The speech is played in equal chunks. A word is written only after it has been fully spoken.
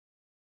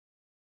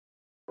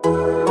He was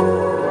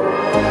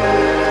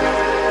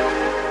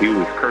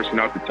cursing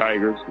out the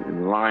Tigers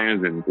and the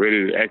Lions and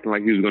ready to acting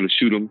like he was going to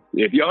shoot them.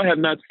 If y'all have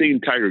not seen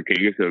Tiger King,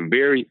 it's a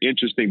very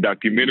interesting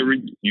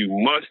documentary. You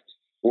must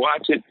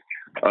watch it.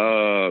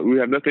 We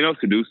have nothing else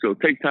to do, so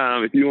take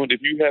time. If you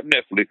have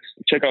Netflix,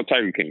 check out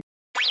Tiger King.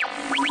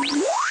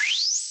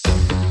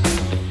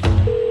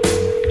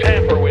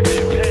 Tamper with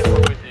you.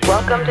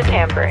 Welcome to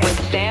Tampering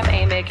with Sam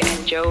Amick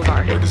and Joe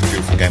Varden. This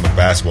beautiful game of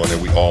basketball that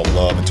we all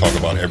love and talk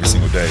about every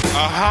single day.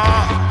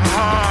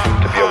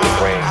 To be able to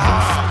bring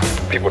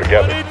people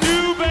together.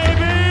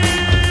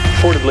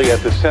 Reportedly at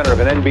the center of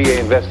an NBA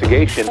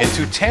investigation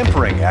into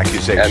tampering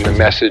accusations. And the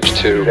message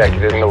to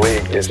executives in the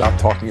league is stop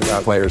talking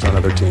about players on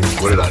other teams.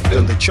 What did I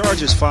do? The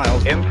charges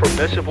filed.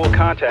 impermissible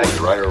contact. Was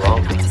it right or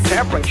wrong?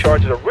 Tampering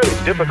charges are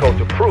really difficult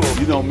to prove.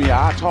 You know me,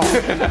 I talk.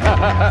 Kind of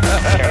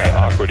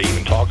awkward to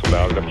even talk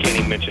about it. I can't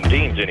even mention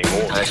teams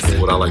anymore. Actually,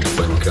 what I like to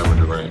play with Kevin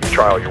Durant. The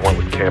trial you want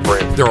with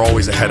tampering. They're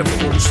always ahead of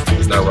the rules.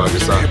 It's not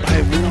rocket science.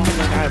 Hey, we don't think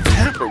I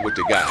tamper with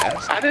the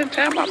guys. I didn't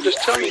tamper. I'm just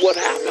telling you what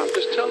happened. I'm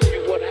just telling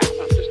you what happened.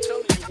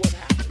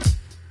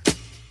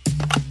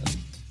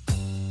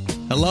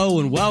 Hello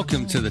and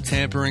welcome to the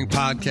Tampering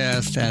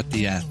Podcast at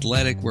The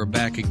Athletic. We're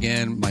back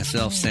again.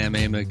 Myself, Sam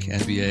Amick,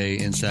 NBA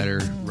insider,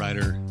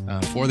 writer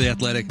for The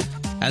Athletic.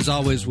 As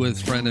always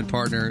with friend and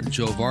partner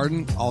Joe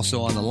Varden,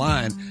 also on the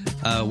line.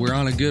 We're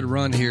on a good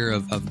run here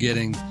of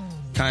getting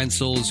kind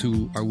souls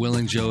who are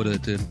willing, Joe,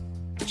 to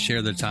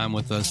share their time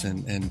with us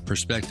and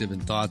perspective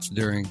and thoughts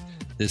during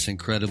this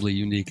incredibly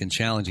unique and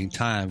challenging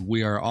time.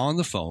 We are on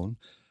the phone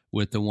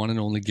with the one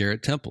and only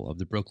Garrett Temple of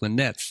the Brooklyn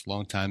Nets,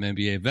 longtime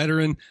NBA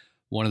veteran,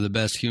 one of the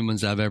best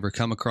humans I've ever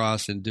come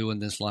across in doing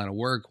this line of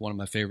work, one of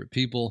my favorite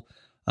people.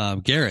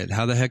 Garrett,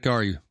 how the heck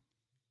are you?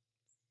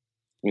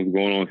 What's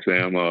going on,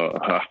 Sam?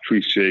 I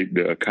appreciate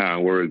the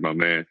kind words, my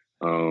man.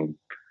 I'm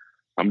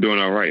doing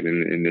all right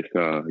in this,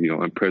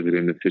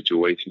 unprecedented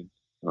situation.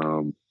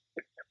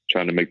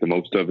 Trying to make the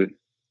most of it.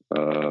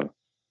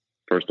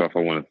 First off, I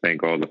want to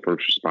thank all the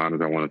first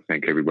responders. I want to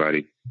thank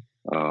everybody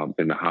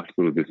in the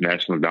hospital this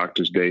National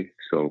Doctors Day.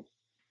 So,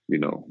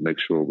 make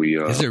sure we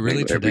is it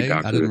really today?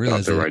 I didn't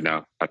realize that right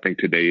now. I think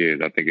today is.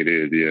 I think it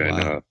is. Yeah,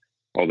 wow. And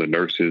all the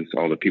nurses,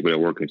 all the people that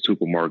work in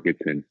supermarkets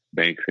and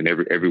banks and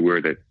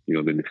everywhere that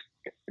in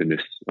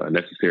this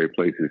necessary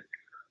places.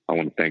 I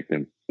want to thank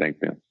them.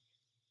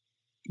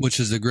 Which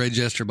is a great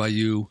gesture by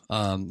you.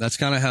 That's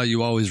kind of how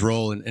you always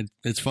roll. And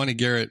it's funny,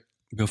 Garrett.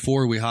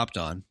 Before we hopped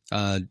on,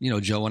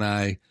 Joe and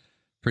I,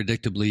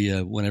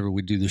 predictably, whenever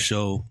we do the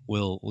show,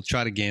 we'll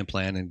try to game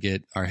plan and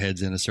get our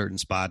heads in a certain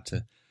spot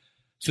to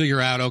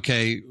figure out,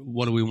 okay,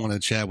 what do we want to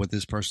chat with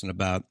this person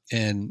about?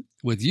 And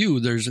with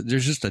you, there's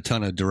just a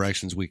ton of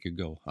directions we could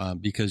go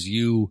because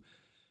you've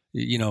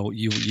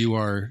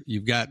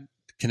got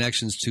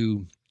connections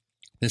to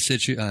this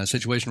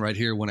situation right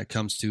here when it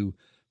comes to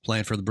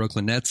playing for the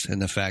Brooklyn Nets and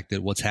the fact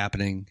that what's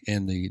happening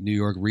in the New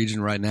York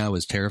region right now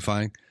is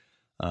terrifying.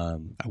 I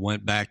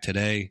went back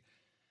today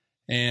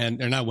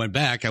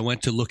I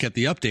went to look at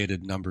the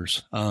updated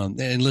numbers.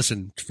 And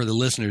listen, for the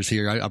listeners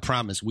here, I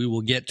promise we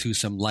will get to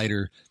some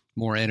lighter,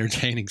 more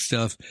entertaining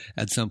stuff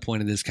at some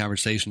point in this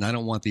conversation. I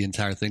don't want the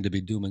entire thing to be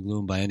doom and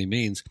gloom by any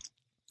means,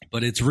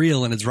 but it's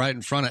real and it's right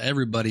in front of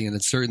everybody, and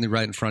it's certainly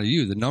right in front of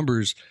you. The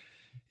numbers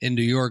in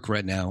New York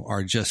right now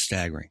are just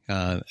staggering.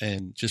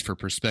 And just for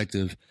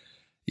perspective,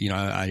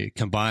 I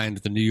combined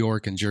the New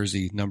York and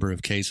Jersey number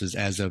of cases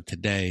as of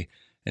today.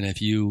 And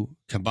if you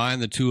combine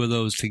the two of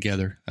those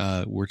together,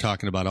 we're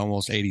talking about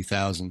almost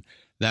 80,000.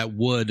 That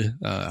would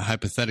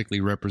hypothetically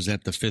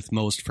represent the fifth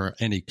most for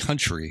any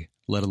country,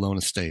 let alone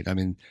a state. I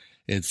mean,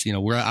 it's,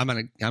 I'm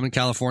in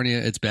California.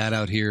 It's bad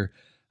out here.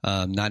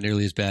 Not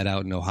nearly as bad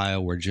out in Ohio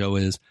where Joe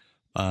is.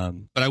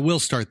 But I will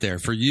start there.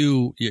 For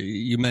you,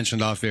 you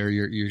mentioned off air,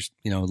 you're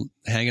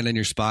hanging in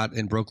your spot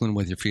in Brooklyn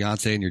with your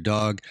fiance and your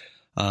dog.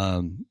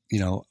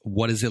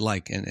 What is it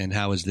like and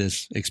how is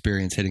this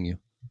experience hitting you?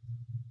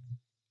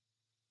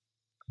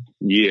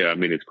 Yeah, I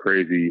mean, it's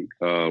crazy.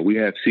 We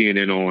have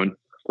CNN on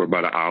for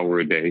about an hour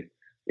a day.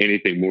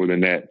 Anything more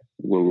than that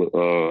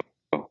will,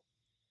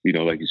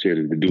 like you said,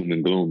 is the doom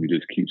and gloom. You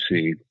just keep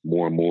seeing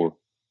more and more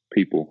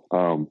people.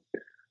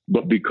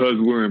 But because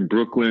we're in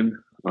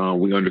Brooklyn,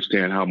 we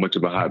understand how much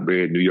of a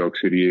hotbed New York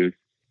City is.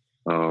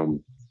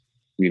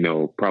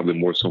 Probably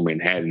more so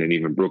Manhattan than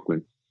even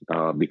Brooklyn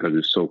because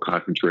it's so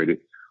concentrated.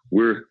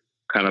 We're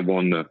kind of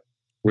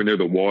we're near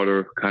the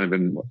water, kind of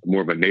in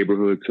more of a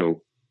neighborhood.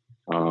 So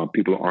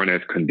people aren't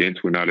as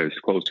condensed. We're not as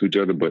close to each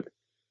other. But,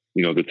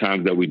 the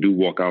times that we do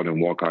walk out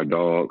and walk our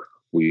dog,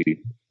 we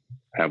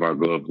have our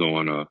gloves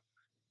on.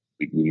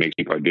 We make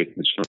keep our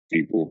distance from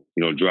people.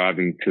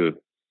 Driving to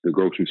the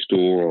grocery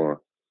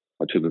store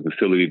or to the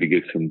facility to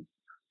get some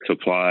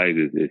supplies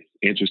is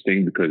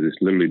interesting because it's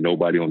literally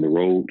nobody on the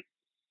road.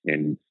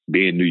 And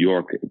being New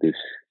York, this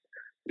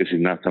is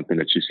not something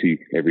that you see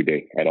every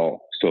day at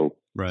all. So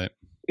right.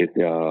 It's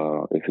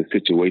a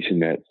situation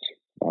that's,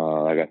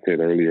 like I said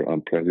earlier,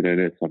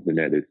 unprecedented, something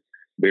that is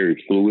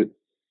very fluid.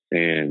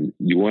 And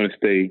you want to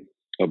stay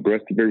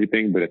abreast of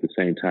everything, but at the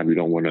same time, you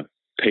don't want to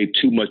pay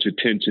too much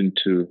attention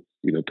to,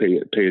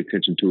 pay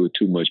attention to it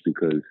too much,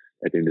 because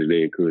at the end of the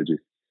day, it could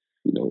just,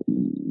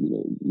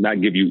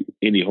 not give you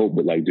any hope,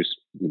 but like just,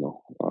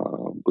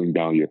 bring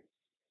down your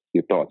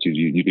thoughts.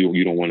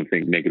 You don't want to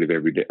think negative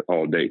every day,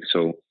 all day.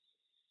 So,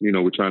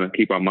 we're trying to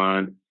keep our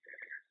mind,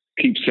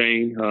 keep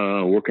sane,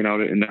 working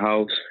out in the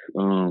house,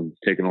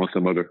 taking on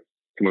some other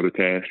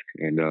tasks,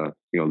 and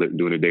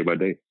doing it day by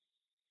day.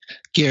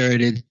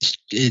 Garrett,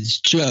 it's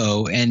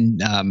Joe.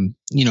 And,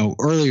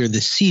 earlier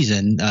this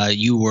season,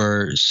 you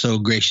were so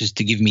gracious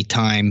to give me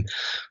time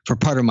for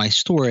part of my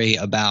story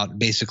about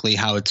basically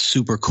how it's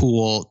super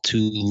cool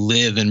to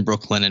live in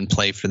Brooklyn and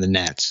play for the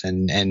Nets.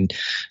 And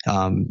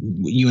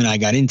you and I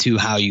got into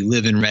how you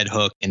live in Red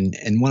Hook.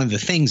 And one of the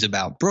things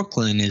about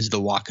Brooklyn is the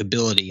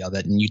walkability of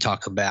it. And you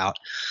talk about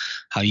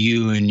how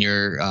you and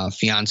your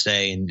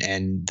fiance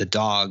and the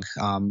dog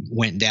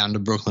went down to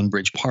Brooklyn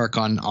Bridge Park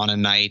on a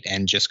night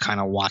and just kind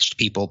of watched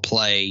people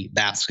play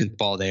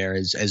basketball there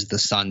as the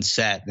sun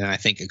set. And I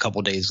think a couple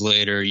days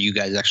later, you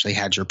guys actually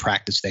had your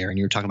practice there, and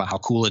you were talking about how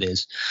cool it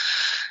is.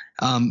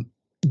 Do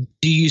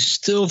you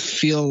still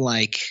feel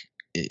like,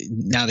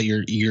 now that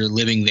you're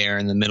living there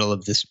in the middle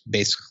of this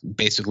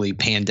basically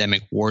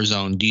pandemic war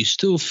zone, do you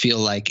still feel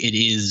like it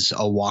is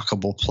a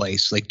walkable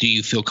place? Like, do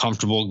you feel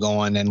comfortable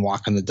going and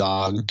walking the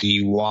dog? Do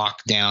you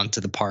walk down to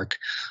the park?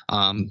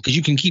 Because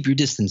you can keep your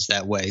distance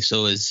that way.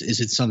 So is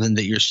it something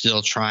that you're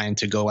still trying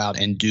to go out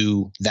and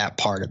do that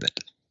part of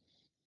it?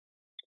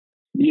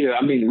 Yeah,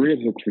 I mean, Red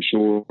Hook for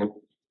sure.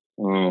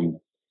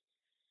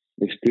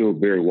 It's still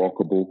very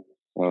walkable.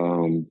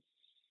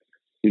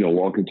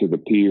 Walking to the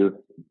pier.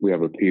 We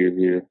have a pier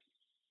here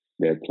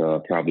that's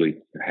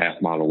probably a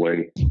half mile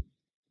away.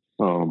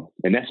 And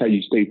that's how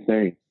you stay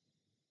sane,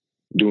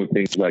 doing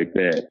things like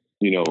that.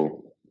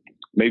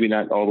 Maybe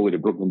not all the way to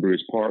Brooklyn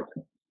Bridge Park.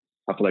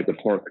 I feel like the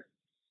park,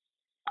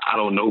 I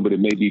don't know, but it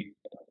may be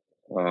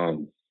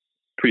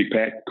pretty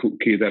packed,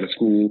 kids out of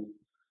school,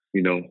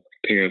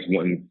 parents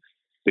wanting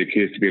their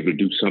kids to be able to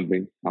do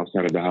something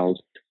outside of the house.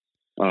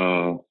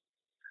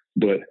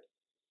 But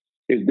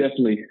it's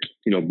definitely,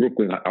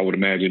 Brooklyn, I would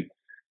imagine,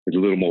 is a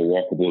little more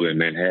walkable than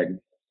Manhattan,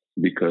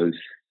 because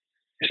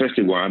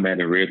especially where I'm at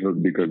in Red Hook,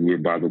 because we're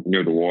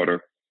near the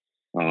water.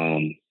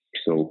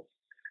 So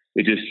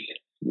it just,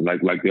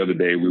 like the other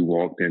day, we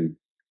walked and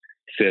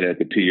sat at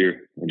the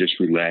pier and just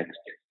relaxed.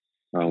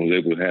 Was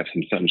able to have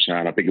some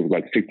sunshine. I think it was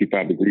like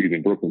 65 degrees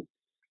in Brooklyn,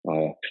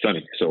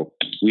 sunny. So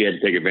we had to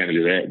take advantage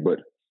of that. But,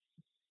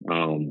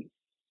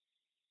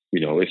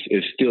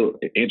 it's still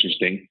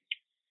interesting,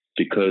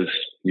 because,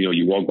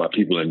 you walk by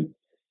people and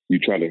you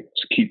try to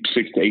keep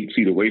 6 to 8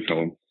 feet away from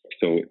them.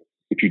 So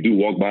if you do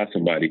walk by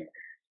somebody,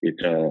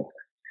 it's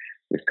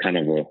kind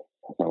of a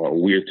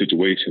weird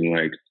situation.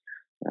 Like,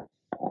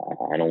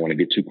 I don't want to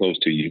get too close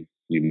to you.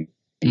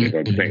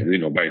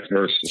 Vice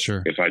versa.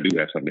 Sure. If I do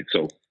have something.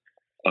 So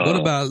what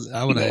about,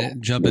 I want to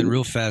jump in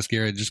real fast,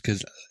 Garrett, just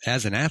because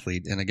as an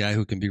athlete and a guy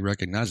who can be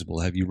recognizable,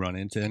 have you run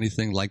into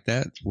anything like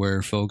that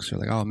where folks are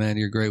like, oh man,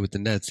 you're great with the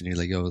Nets, and you're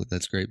like, oh,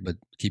 that's great, but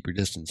keep your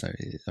distance? I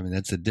mean,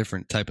 that's a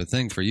different type of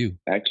thing for you.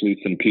 Actually,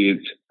 some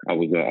kids, I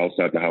was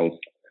outside the house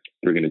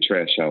bringing the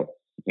trash out,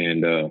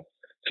 and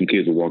some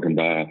kids were walking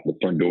by the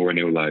front door, and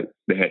they were like,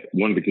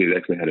 one of the kids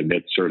actually had a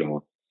Nets shirt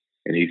on,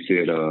 and he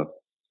said,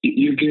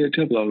 you're Garrett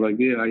Temple. I was like,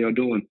 yeah, how y'all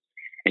doing?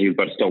 And he was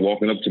about to start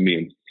walking up to me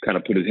and kind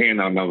of put his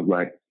hand out, and I was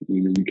like,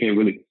 you can't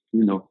really,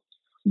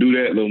 do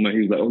that, little man.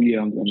 He was like, oh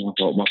yeah,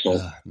 my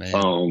fault.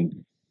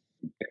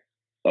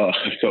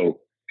 So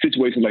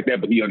situations like that,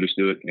 but he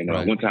understood. And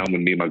right. One time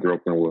when me and my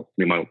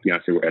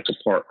fiance were at a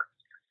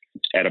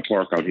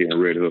park out here in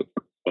Red Hook,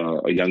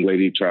 a young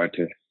lady tried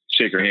to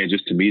shake her hand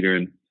just to meet her,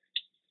 and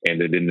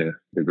then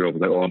the girl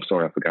was like, oh, I'm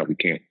sorry, I forgot we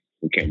can't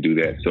do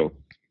that. So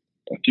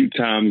a few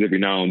times every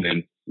now and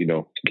then,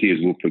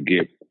 kids will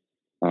forget.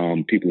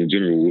 People in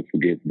general will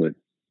forget, but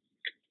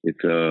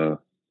it's a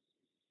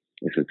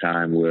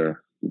time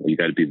where you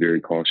got to be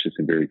very cautious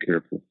and very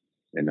careful,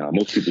 and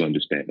most people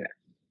understand that.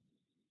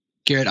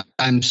 Garrett,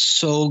 I'm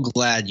so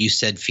glad you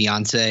said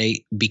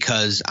fiance,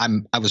 because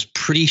I was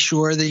pretty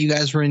sure that you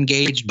guys were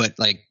engaged, but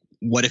like,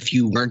 what if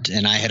you weren't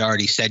and I had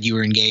already said you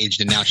were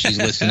engaged and now she's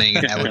listening,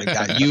 and that would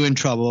have got you in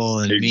trouble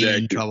and me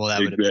in trouble. That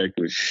would have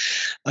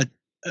been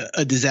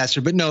a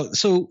disaster. But no,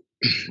 so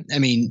I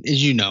mean,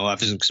 as you know,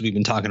 because we've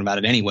been talking about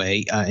it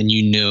anyway, and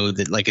you know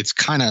that like it's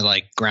kind of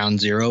like ground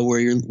zero where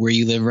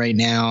you live right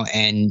now,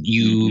 and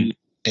you,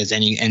 as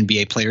any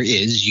NBA player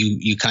is,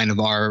 you kind of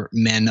are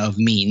men of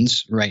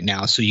means right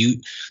now. So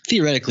you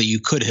theoretically you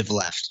could have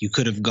left. You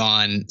could have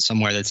gone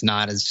somewhere that's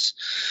not as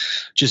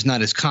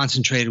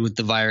concentrated with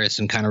the virus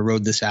and kind of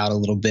rode this out a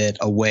little bit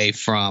away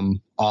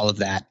from all of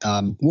that.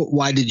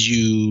 Why didn't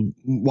you?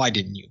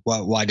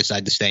 Why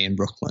decide to stay in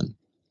Brooklyn?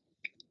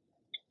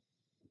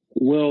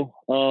 Well,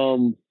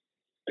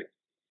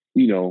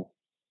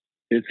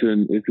 it's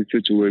a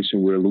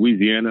situation where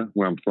Louisiana,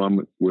 where I'm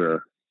from,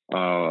 where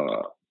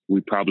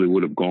we probably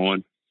would have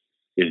gone,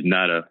 is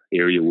not an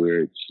area where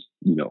it's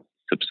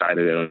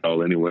subsided at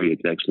all. Anyway,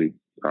 it's actually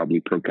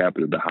probably per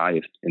capita the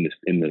highest in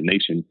the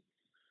nation.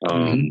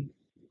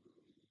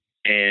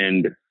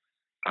 And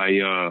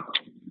I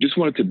just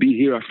wanted to be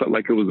here. I felt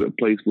like it was a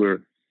place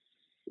where,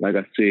 like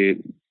I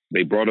said,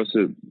 they brought us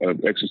an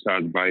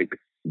exercise bike.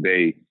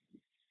 They,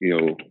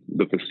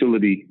 the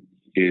facility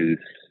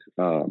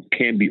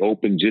can be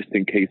open just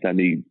in case I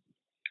need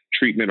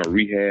treatment or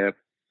rehab.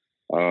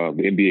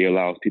 The NBA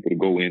allows people to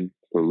go in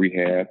for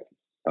rehab.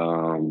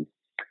 And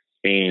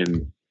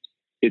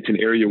it's an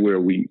area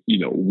where we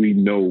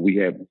know we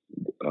have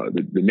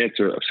the Nets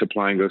are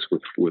supplying us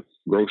with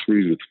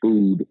groceries, with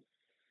food.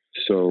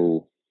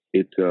 So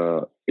it's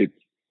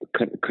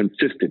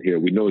consistent here.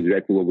 We know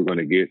exactly what we're going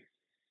to get.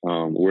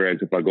 Whereas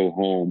if I go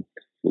home,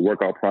 the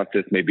workout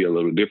process may be a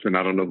little different.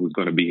 I don't know who's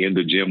going to be in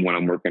the gym when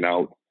I'm working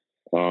out,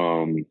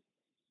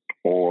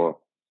 or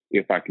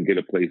if I can get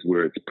a place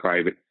where it's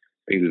private,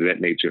 things of that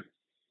nature.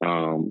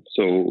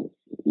 So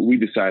we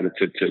decided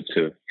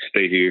to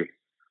stay here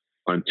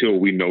until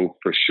we know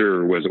for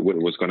sure what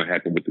was going to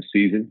happen with the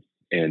season,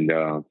 and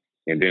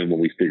then when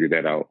we figure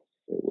that out,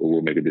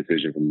 we'll make a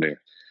decision from there.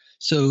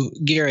 So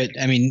Garrett,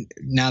 I mean,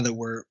 now that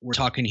we're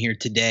talking here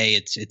today,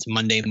 it's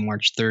Monday,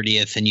 March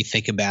 30th, and you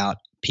think about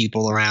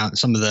people around,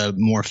 some of the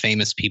more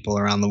famous people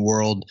around the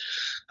world.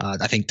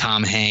 I think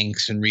Tom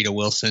Hanks and Rita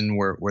Wilson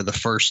were the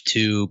first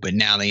two, but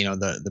now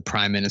the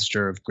Prime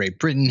Minister of Great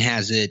Britain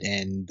has it,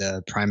 and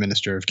the Prime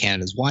Minister of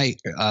Canada's wife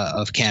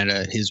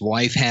his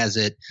wife has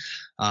it.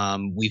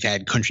 We've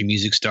had country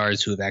music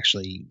stars who have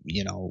actually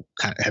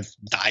kind of have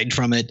died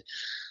from it,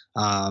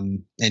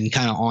 and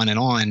kind of on and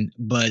on,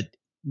 but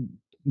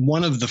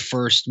one of the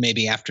first,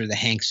 maybe after the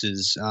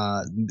Hankses,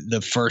 the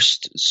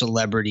first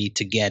celebrity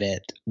to get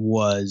it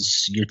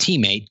was your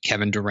teammate,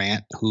 Kevin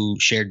Durant, who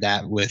shared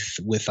that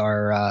with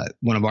our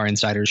one of our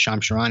insiders,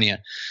 Shams Charania.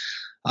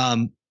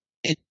 And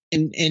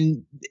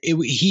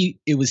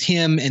it was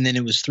him, and then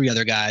it was three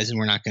other guys, and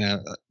we're not going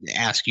to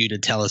ask you to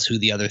tell us who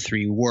the other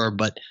three were,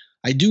 but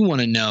I do want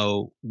to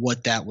know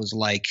what that was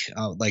like.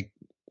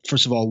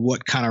 First of all,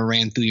 what kind of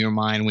ran through your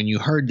mind when you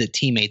heard that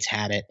teammates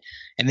had it?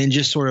 And then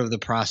just sort of the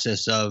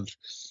process of,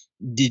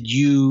 did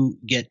you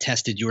get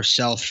tested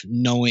yourself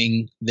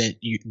knowing that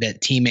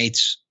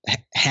teammates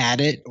had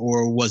it,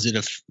 or was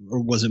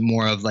it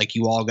more of like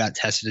you all got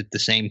tested at the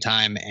same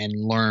time and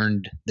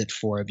learned that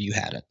four of you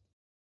had it?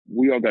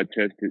 We all got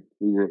tested.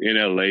 We were in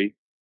LA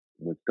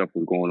when stuff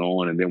was going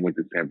on, and then went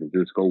to San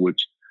Francisco,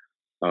 which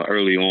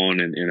early on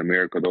in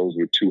America, those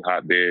were two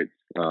hotbeds,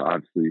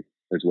 obviously,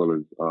 as well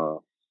as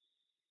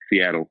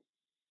Seattle.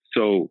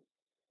 So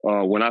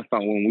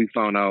when we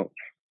found out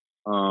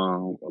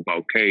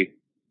about K,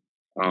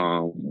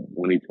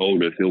 when he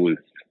told us, it was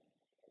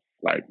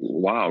like,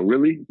 wow,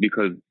 really?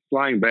 Because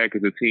flying back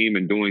as a team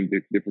and doing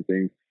different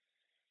things,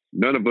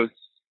 none of us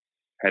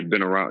had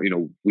been around.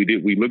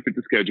 We looked at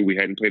the schedule. We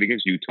hadn't played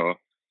against Utah.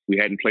 We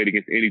hadn't played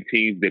against any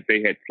teams that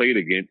they had played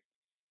against.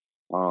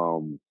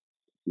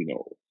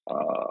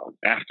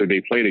 After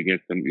they played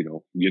against them,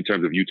 in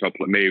terms of Utah,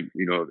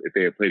 if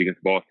they had played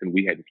against Boston,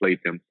 we hadn't played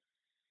them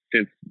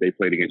since they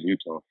played against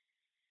Utah.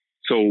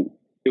 So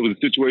it was a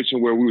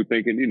situation where we were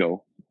thinking,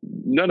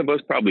 none of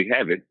us probably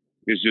have it.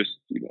 It's just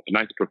a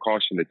nice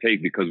precaution to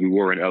take because we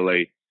were in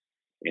LA,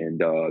 and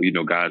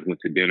guys went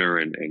to dinner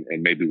and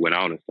maybe went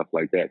out and stuff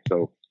like that.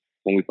 So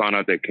when we found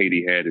out that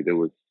KD had it, it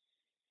was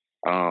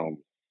kind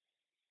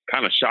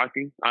of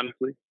shocking,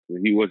 honestly.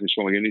 He wasn't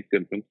showing any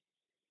symptoms,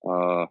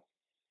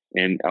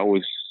 and I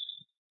was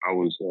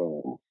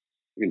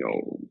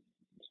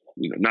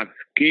not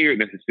scared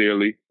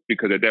necessarily,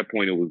 because at that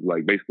point it was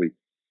like basically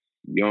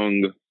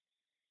young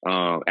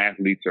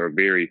athletes are at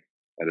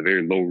a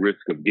very low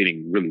risk of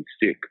getting really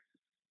sick.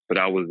 But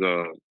I was,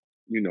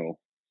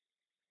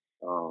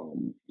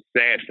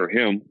 sad for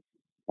him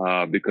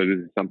because this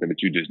is something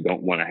that you just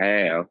don't want to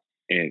have,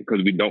 and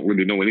because we don't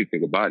really know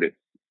anything about it.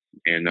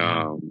 And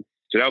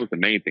so that was the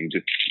main thing.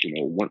 Just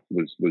what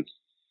was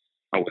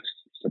I was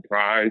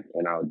surprised,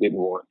 and I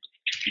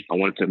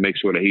wanted to make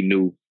sure that he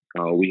knew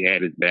we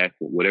had his back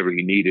for whatever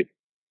he needed.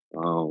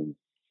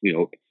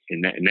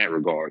 In that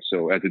regard.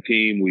 So as a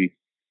team, we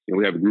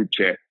have a group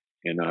chat,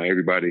 and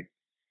everybody,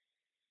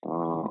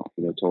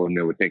 told him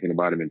they were thinking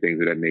about him and things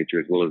of that nature,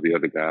 as well as the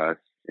other guys.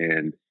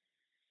 And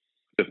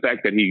the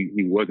fact that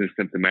he wasn't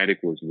symptomatic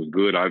was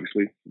good.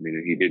 Obviously, I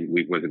mean,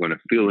 we wasn't going to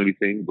feel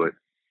anything, but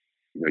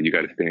you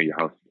got to stay in your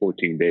house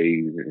 14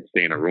 days and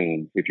stay in a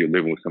room if you're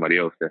living with somebody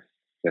else.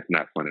 That's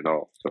not fun at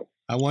all. So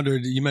I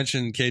wondered, you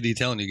mentioned KD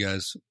telling you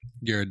guys,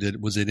 Garrett,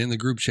 was it in the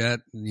group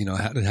chat?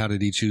 How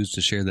did he choose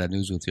to share that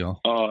news with y'all?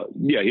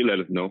 Yeah, he let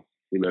us know.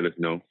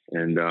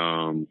 And,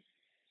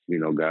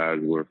 guys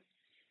were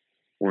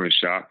in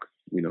shock,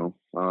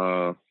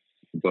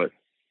 but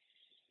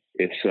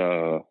it's,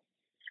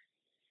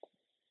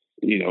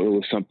 it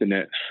was something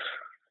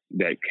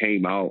that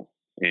came out,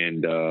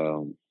 and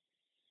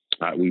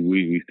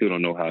we still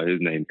don't know how his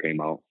name came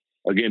out.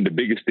 Again, the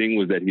biggest thing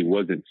was that he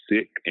wasn't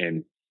sick,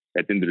 and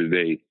at the end of the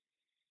day,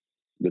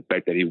 the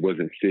fact that he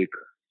wasn't sick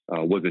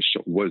was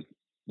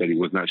that he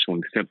was not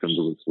showing symptoms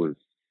was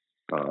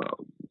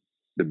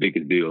the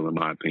biggest deal, in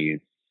my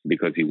opinion,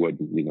 because he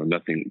wasn't,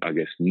 nothing, I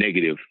guess,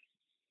 negative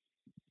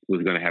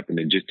was going to happen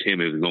to just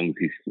him as long as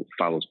he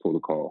follows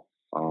protocol.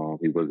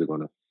 He wasn't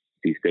going to.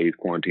 If he stays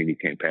quarantined, he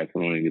can't pass it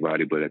on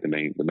anybody. But at the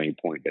main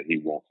point that he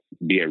won't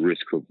be at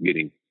risk of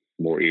getting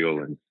more ill,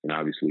 and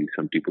obviously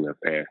some people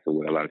have passed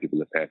away. A lot of people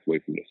have passed away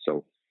from this.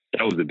 So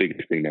that was the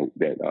biggest thing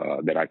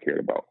that I cared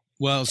about.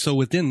 Well, so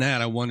within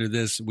that, I wonder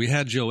this. We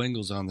had Joe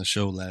Ingles on the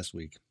show last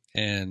week,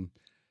 and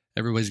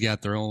everybody's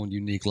got their own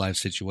unique life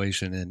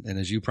situation. And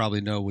as you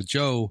probably know with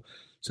Joe,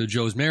 so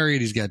Joe's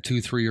married. He's got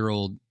 2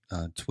 3-year-old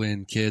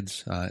twin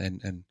kids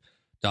and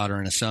daughter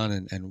and a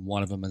son, and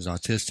one of them is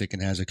autistic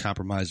and has a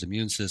compromised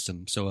immune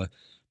system. So a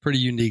pretty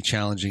unique,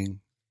 challenging,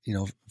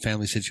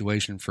 family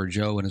situation for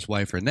Joe and his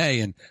wife,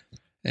 Renee.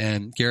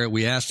 And Garrett,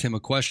 we asked him a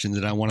question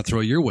that I want to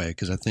throw your way,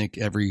 because I think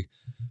every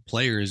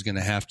player is going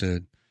to have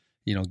to,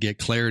 get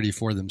clarity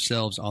for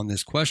themselves on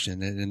this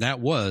question. And that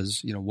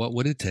was, what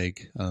would it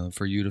take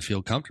for you to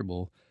feel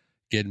comfortable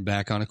getting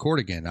back on a court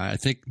again? I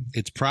think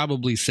it's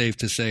probably safe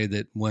to say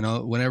that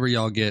whenever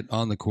y'all get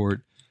on the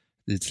court,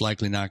 it's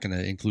likely not going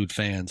to include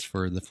fans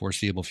for the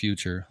foreseeable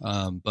future.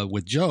 But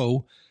with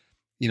Joe,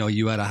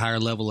 you had a higher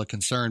level of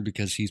concern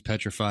because he's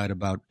petrified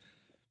about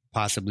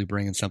possibly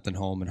bringing something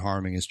home and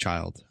harming his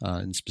child,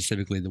 and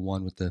specifically the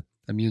one with the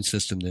immune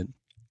system that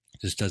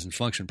just doesn't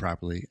function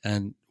properly.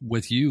 And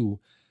with you,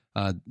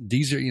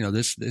 these are,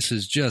 this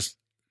is just,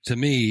 to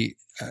me,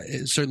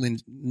 certainly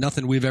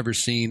nothing we've ever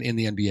seen in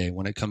the NBA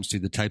when it comes to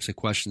the types of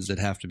questions that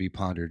have to be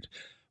pondered.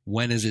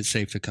 When is it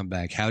safe to come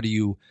back? How do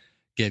you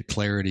get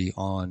clarity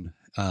on,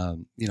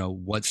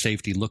 what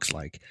safety looks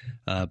like?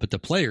 But the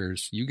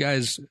players, you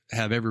guys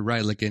have every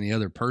right, like any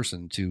other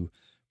person, to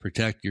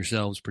protect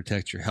yourselves,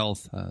 protect your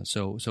health.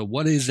 So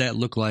what does that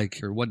look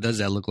like, or what does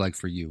that look like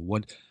for you?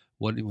 What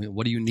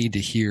do you need to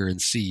hear and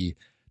see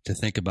to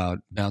think about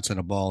bouncing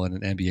a ball in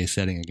an NBA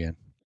setting again?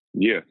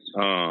 Yes,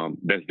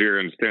 that's very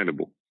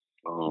understandable.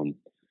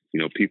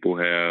 People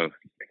have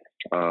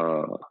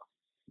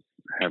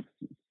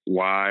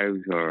wives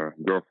or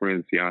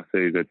girlfriends,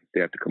 fiancés that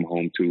they have to come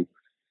home to,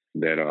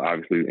 that are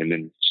obviously, and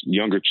then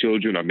younger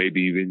children, or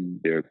maybe even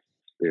their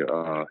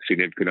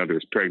significant other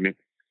is pregnant.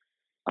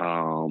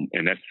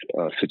 And that's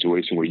a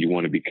situation where you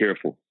want to be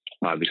careful.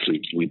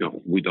 Obviously, we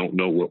don't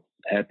know what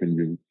happens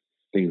and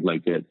things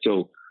like that.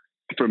 So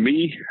for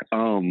me,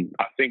 I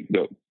think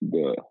the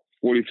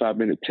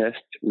 45-minute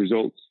test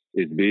results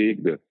is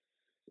big.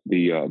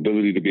 The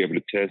ability to be able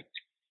to test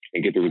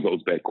and get the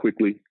results back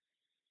quickly.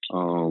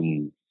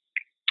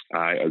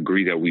 I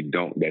agree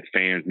that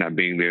fans not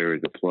being there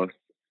is a plus.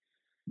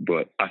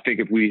 But I think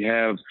if we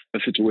have a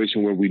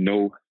situation where we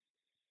know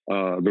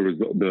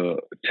the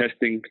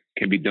testing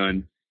can be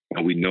done,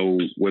 and we know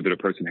whether the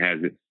person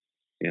has it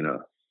in a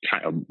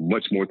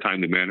much more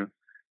timely manner,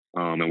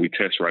 and we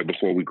test right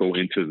before we go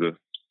into the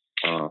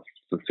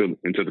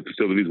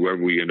facilities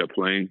wherever we end up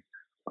playing,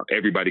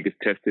 everybody gets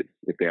tested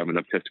if they have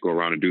enough tests to go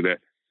around and do that.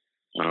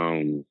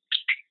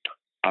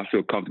 I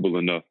feel comfortable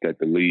enough that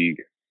the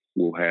league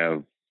will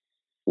have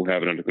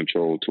it under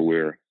control to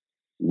where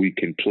we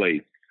can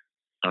play.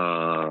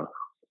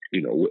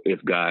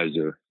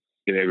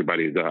 If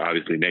everybody is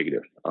obviously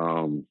negative,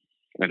 and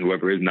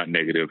whoever is not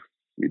negative,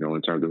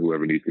 in terms of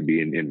whoever needs to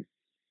be in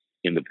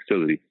the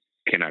facility,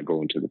 cannot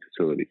go into the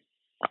facility.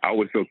 I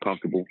would feel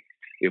comfortable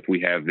if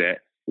we have that.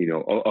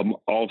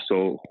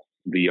 Also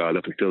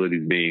the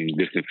facilities being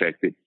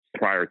disinfected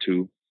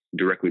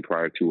directly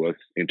prior to us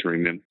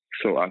entering them.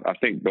 So I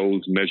think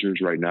those measures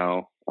right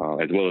now,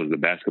 as well as the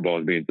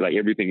basketballs being, like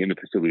everything in the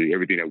facility,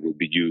 everything that would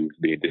be used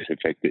being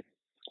disinfected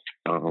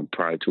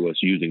prior to us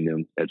using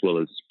them, as well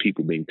as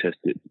people being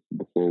tested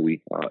before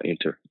we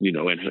enter. And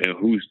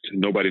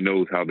nobody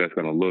knows how that's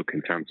going to look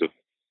in terms of,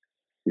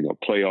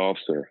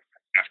 playoffs, or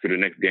after the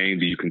next game.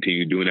 Do you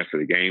continue doing that for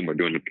the game, or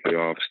during the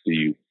playoffs?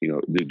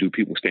 Do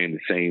people stay in the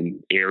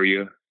same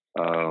area?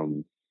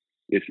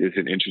 It's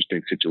an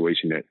interesting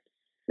situation that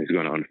is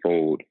going to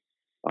unfold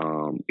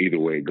either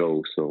way it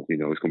goes. So, it's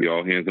going to be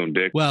all hands on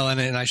deck. Well,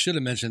 and I should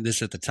have mentioned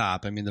this at the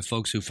top. I mean, the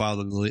folks who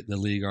follow the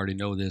league already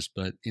know this,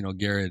 but,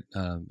 Garrett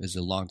is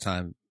a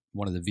longtime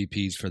one of the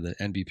VPs for the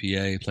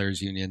NBPA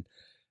Players Union.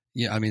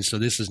 Yeah, I mean, so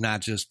this is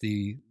not just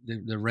the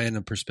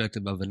random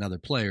perspective of another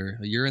player.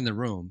 You're in the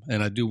room,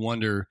 and I do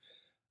wonder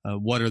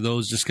what are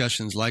those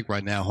discussions like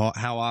right now?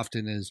 How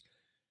often is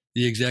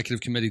the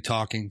executive committee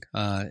talking,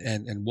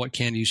 and what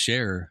can you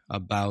share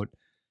about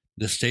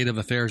the state of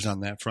affairs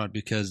on that front?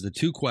 Because the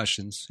two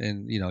questions,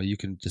 and you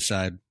can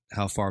decide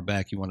how far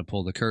back you want to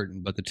pull the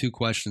curtain, but the two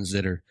questions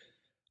that are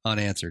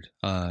unanswered: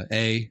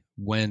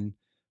 when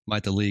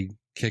might the league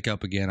kick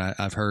up again?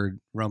 I've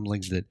heard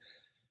rumblings that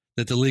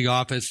the league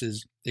office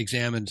is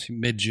examined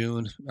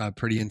mid-June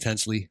pretty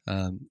intensely.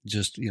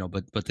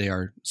 But they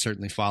are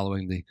certainly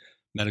following the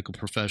medical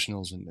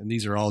professionals, and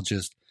these are all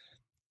just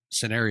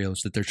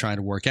scenarios that they're trying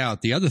to work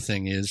out. The other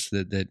thing is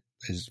that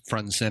is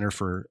front and center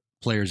for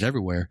players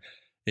everywhere,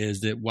 is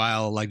that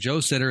while, like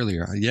Joe said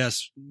earlier,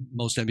 yes,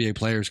 most NBA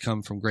players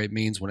come from great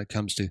means when it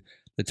comes to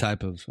the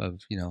type of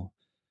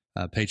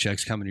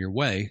paychecks coming your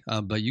way,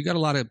 but you got a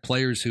lot of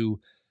players who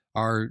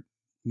are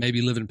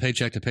maybe living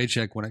paycheck to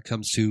paycheck when it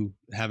comes to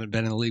haven't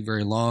been in the league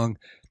very long.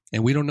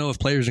 And we don't know if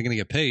players are going to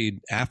get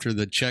paid after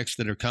the checks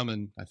that are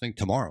coming, I think,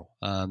 tomorrow.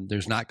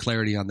 There's not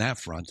clarity on that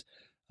front.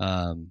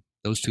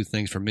 Those two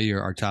things for me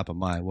are top of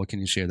mind. What can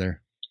you share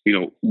there?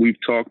 We've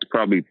talked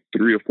probably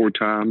 3 or 4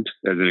 times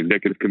as an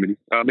executive committee,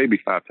 maybe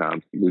 5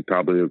 times. We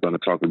probably are going to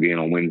talk again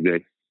on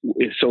Wednesday.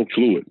 It's so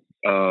fluid.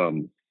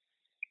 Everything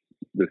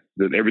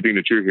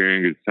that you're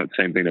hearing is the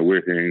same thing that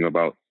we're hearing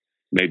about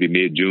maybe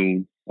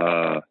mid-June,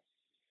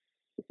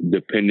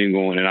 depending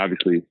on, and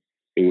obviously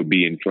it would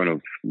be in front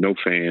of no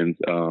fans.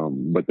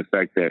 But the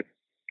fact that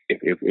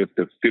if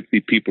the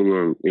 50 people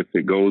or if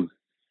it goes,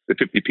 the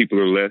 50 people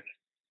or less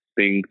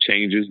thing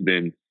changes,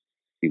 then,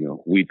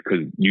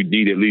 because you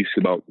need at least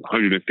about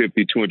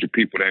 150, 200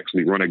 people to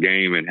actually run a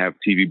game and have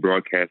TV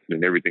broadcasting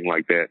and everything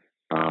like that.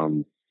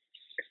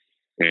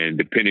 And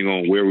depending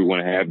on where we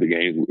want to have the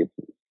games,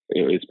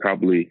 it's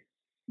probably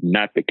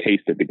not the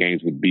case that the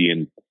games would be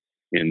in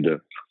the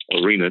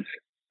arenas.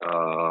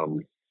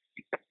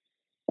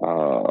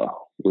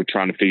 We're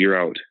trying to figure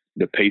out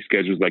the pay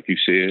schedules, like you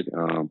said,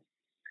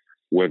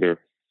 whether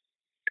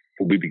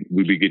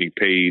we'll be getting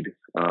paid,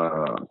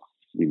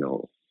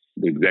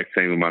 the exact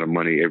same amount of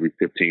money every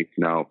 15th.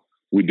 Now,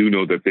 we do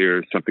know that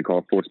there's something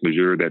called force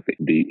majeure that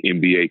the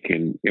NBA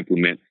can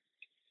implement,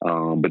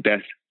 but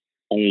that's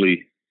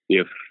only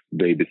if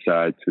they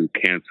decide to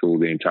cancel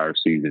the entire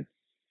season,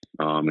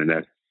 and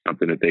that's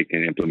something that they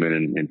can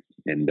implement.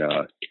 And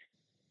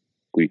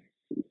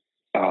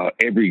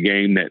every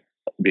game that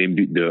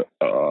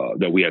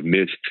that we have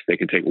missed, they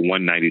can take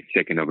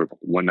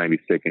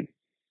 1/92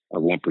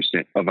 of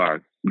 1% of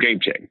our game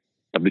check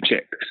of the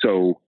check.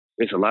 So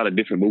it's a lot of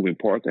different moving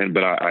parts.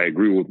 But I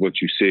agree with what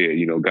you said.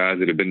 Guys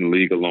that have been in the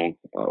league a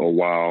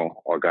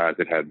while, or guys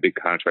that have big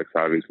contracts,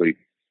 obviously,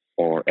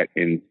 or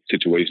in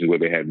situations where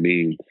they have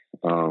means.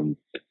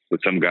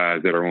 But some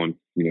guys that are on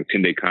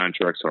 10-day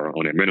contracts or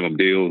on their minimum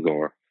deals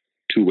or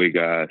 2-way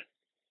guys,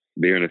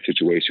 they're in a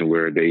situation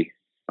where they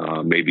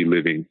may be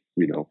living,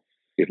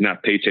 if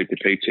not paycheck to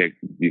paycheck,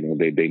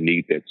 they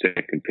need that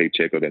second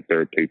paycheck or that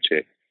third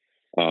paycheck.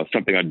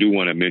 Something I do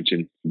want to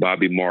mention,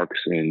 Bobby Marks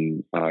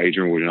and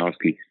Adrian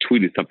Wojnarowski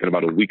tweeted something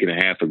about a week and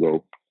a half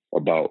ago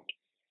about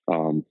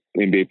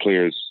NBA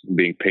players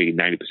being paid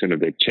 90% of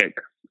their check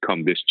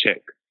come this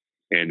check.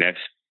 And that's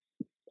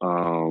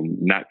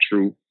not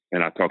true.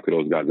 And I talked to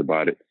those guys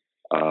about it.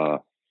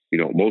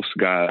 Most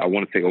guys, I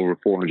want to say over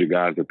 400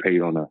 guys are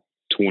paid on a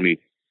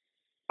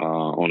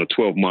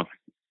 12-month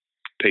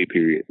pay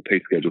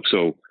schedule.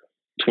 So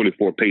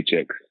 24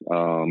 paychecks.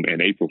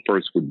 And April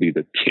 1st would be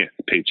the 10th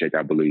paycheck,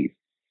 I believe,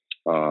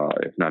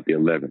 if not the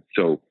 11th.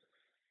 So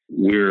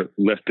we're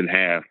less than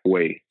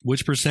halfway.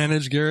 Which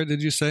percentage, Garrett,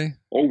 did you say?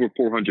 Over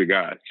 400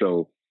 guys.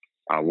 So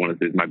I wanted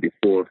this might be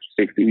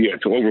 460. Yeah,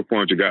 so over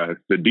 400 guys.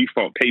 The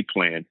default pay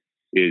plan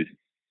is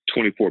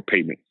 24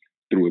 payments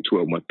through a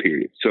 12-month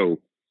period. So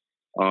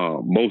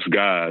most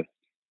guys,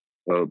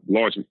 over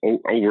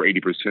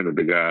 80% of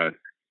the guys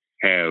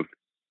have,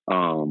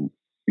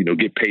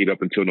 get paid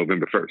up until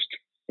November 1st.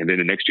 And then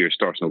the next year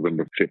starts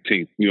November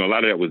 15th. A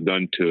lot of that was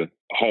done to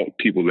halt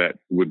people that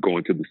would go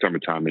into the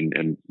summertime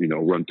and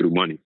run through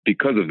money.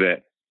 Because of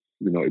that,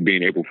 it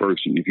being April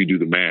 1st, if you do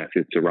the math,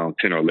 it's around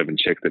 10 or 11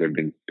 checks that have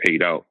been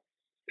paid out.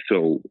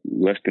 So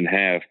less than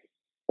half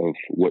of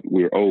what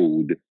we're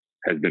owed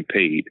has been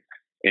paid.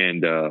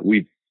 And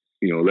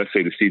let's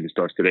say the season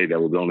starts today,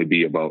 that would only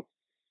be about,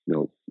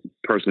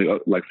 personally,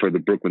 like for the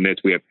Brooklyn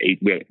Nets, we have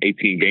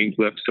 18 games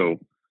left. So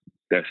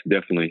that's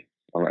definitely,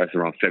 that's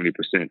around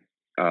 70%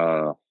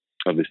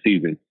 of the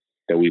season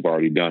that we've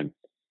already done.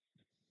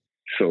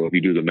 So if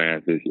you do the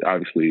math,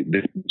 obviously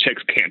the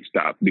checks can't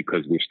stop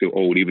because we're still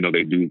owed, even though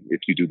they do,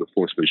 if you do the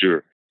force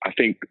majeure. I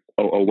think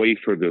a way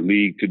for the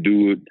league to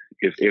do it,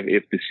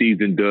 if the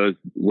season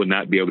will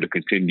not be able to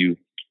continue,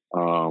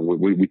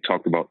 we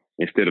talked about,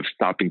 instead of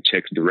stopping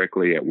checks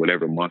directly at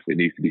whatever month it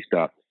needs to be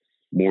stopped,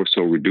 more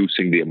so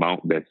reducing the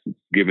amount that's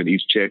given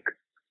each check.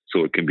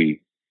 So it can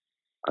be,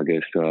 I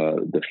guess,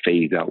 the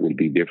phase out would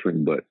be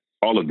different. But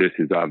all of this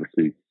is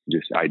obviously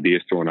just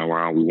ideas thrown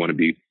around. We want to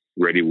be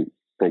ready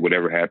for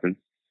whatever happens.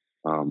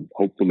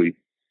 Hopefully,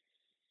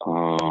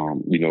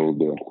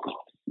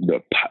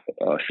 the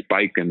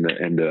spike and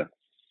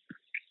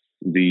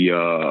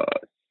the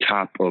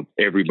top of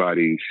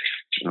everybody's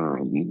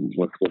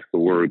what's the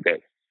word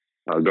that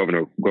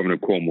Governor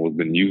Cuomo has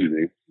been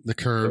using, the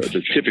curve,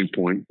 the tipping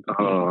point,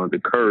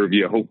 the curve.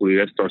 Yeah, hopefully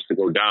that starts to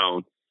go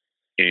down,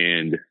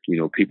 and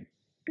people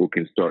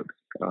can start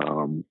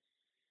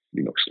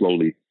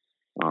slowly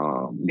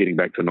getting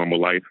back to normal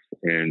life,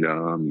 and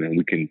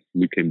we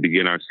can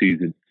begin our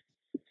season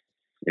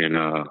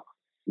and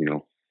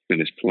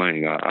finish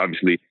playing.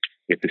 Obviously,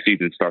 if the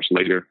season starts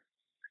later,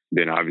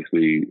 then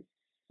obviously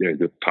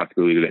there's a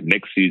possibility that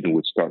next season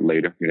would start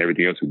later and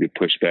everything else would be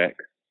pushed back.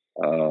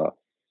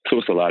 So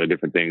it's a lot of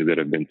different things that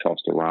have been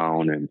tossed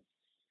around, and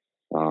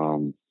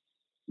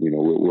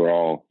we're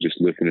all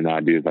just listening to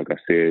ideas, like I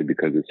said,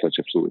 because it's such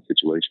a fluid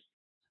situation.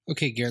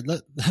 Okay, Garrett,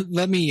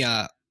 let me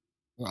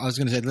I was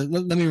going to say,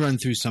 let me run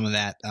through some of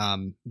that.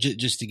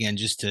 Just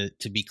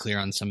to be clear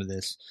on some of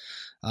this.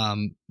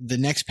 The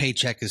next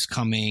paycheck is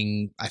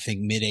coming, I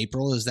think,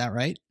 mid-April. Is that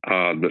right?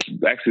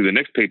 Actually, the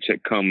next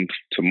paycheck comes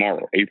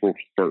tomorrow, April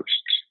 1st.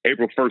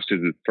 April 1st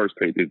is the first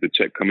pay, is the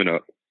check coming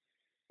up.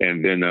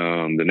 And then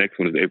the next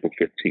one is April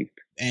 15th.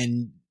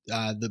 And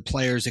the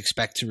players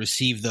expect to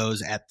receive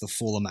those at the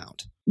full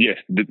amount. Yes,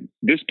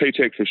 this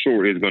paycheck for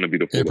sure is going to be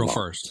the full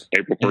amount.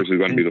 April 1st is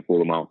going to be the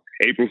full amount.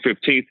 April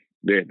 15th,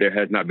 there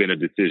has not been a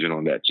decision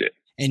on that yet.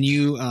 And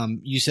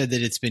you said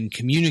that it's been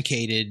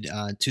communicated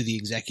to the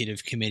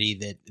executive committee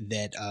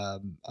that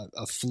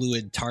a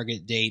fluid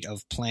target date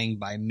of playing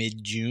by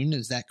mid-June.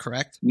 Is that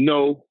correct?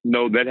 No,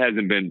 that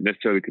hasn't been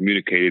necessarily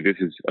communicated. This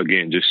is,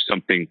 again, just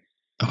something,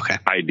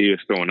 ideas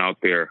thrown out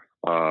there.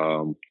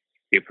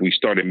 If we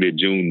start in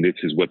mid-June, this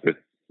is what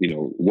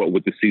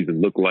would the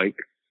season look like.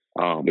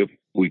 If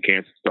we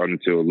can't start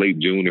until late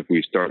June, if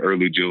we start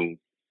early June,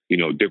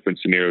 different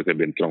scenarios have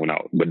been thrown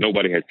out, but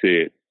nobody has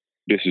said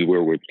this is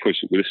where we're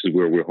pushing. This is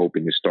where we're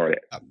hoping to start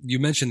at. You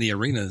mentioned the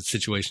arena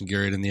situation,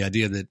 Garrett, and the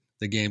idea that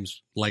the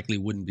games likely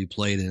wouldn't be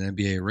played in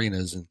NBA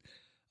arenas.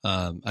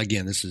 And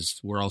again,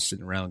 we're all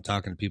sitting around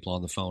talking to people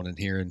on the phone and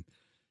hearing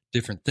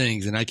different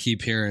things. And I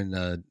keep hearing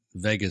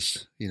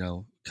Vegas,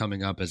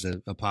 coming up as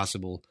a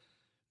possible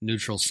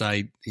neutral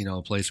site,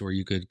 a place where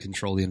you could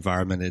control the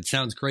environment. It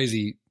sounds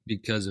crazy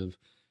because of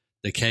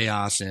the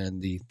chaos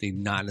and the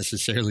not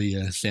necessarily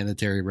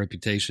sanitary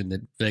reputation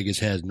that Vegas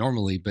has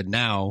normally, but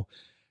now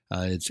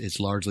it's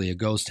largely a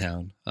ghost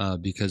town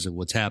because of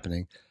what's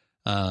happening.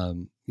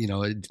 Can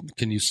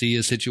you see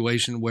a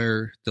situation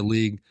where the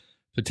league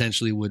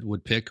potentially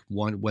would pick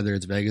one, whether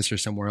it's Vegas or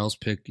somewhere else,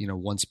 pick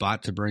one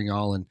spot to bring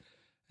all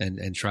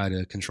and try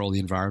to control the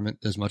environment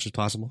as much as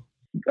possible?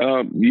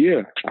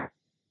 Yeah,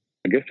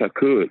 I guess I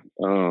could.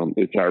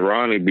 It's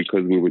ironic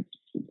because we were,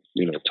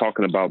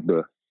 talking about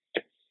the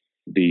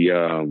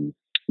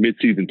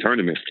mid-season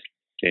tournament,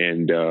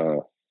 and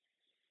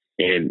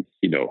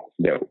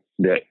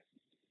that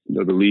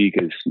the league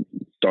has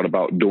thought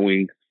about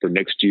doing for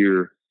next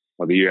year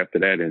or the year after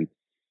that, and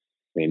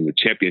the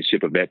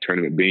championship of that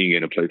tournament being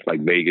in a place like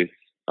Vegas.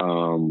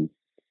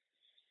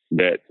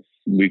 That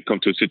we've come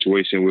to a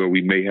situation where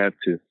we may have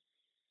to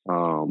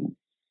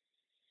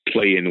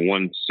play in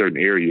one certain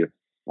area.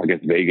 I guess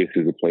Vegas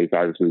is a place.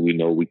 Obviously, we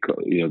know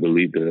the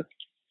league, the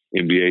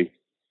NBA,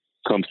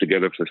 comes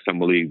together for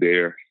summer league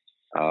there.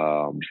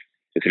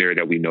 It's an area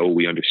that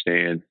we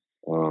understand.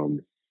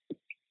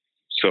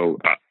 So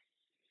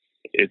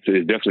it's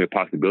definitely a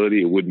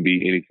possibility. It wouldn't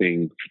be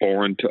anything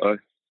foreign to us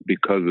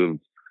because of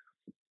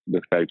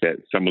the fact that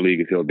summer league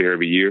is held there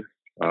every year.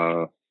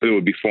 But it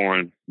would be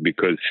foreign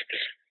because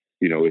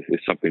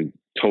it's something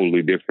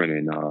totally different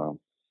and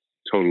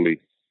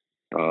totally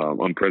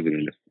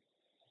unprecedented.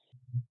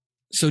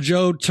 So,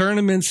 Joe,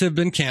 tournaments have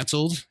been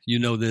canceled. You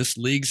know this.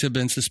 Leagues have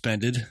been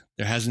suspended.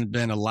 There hasn't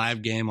been a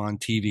live game on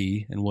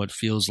TV in what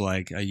feels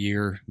like a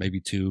year, maybe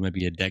two,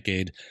 maybe a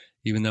decade,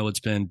 even though it's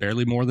been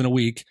barely more than a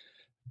week.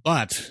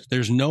 But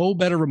there's no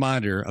better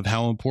reminder of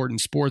how important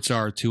sports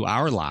are to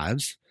our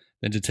lives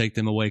than to take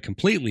them away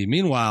completely.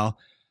 Meanwhile,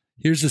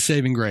 here's the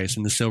saving grace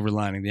and the silver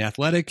lining. The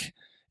Athletic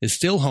is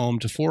still home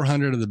to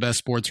 400 of the best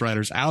sports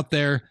writers out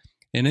there.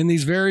 And in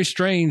these very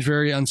strange,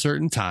 very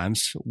uncertain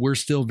times, we're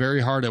still very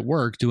hard at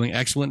work doing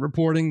excellent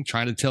reporting,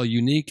 trying to tell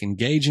unique,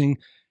 engaging,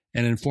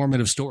 and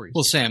informative stories.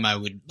 Well, Sam, I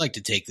would like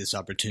to take this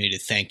opportunity to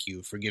thank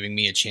you for giving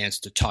me a chance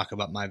to talk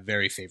about my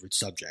very favorite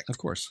subject. Of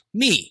course.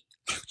 Me.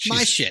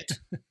 My shit.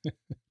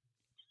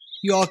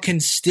 You all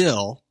can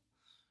still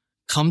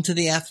come to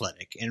The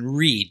Athletic and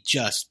read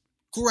just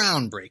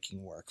groundbreaking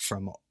work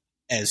from,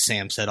 as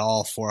Sam said,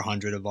 all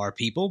 400 of our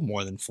people,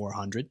 more than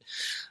 400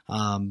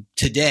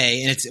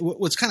 today. And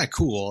what's kind of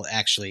cool,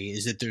 actually,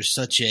 is that there's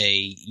such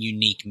a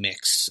unique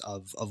mix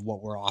of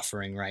what we're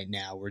offering right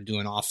now. We're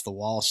doing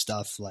off-the-wall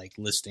stuff like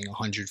listing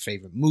 100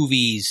 favorite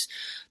movies,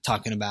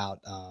 talking about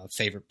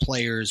favorite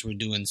players. We're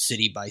doing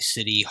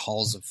city-by-city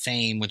halls of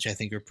fame, which I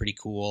think are pretty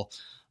cool.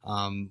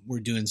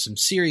 We're doing some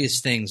serious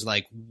things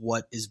like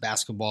what is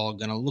basketball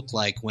going to look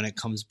like when it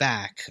comes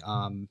back?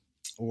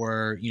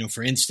 Or,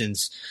 for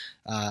instance,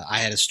 I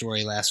had a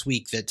story last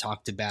week that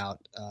talked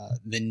about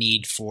the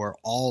need for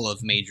all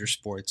of major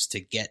sports to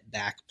get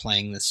back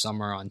playing this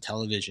summer on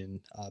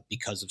television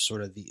because of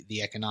sort of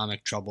the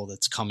economic trouble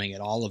that's coming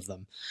at all of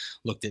them.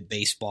 Looked at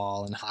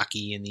baseball and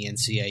hockey and the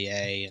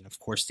NCAA and, of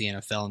course, the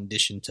NFL in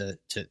addition to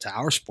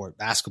our sport,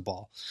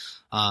 basketball.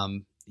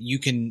 You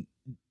can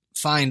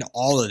find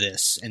all of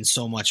this and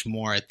so much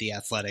more at The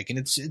Athletic. And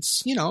it's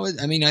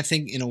I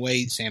think in a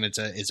way, Sam,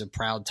 it's a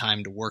proud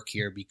time to work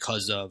here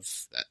because of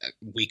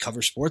we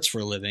cover sports for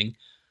a living.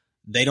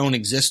 They don't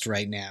exist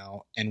right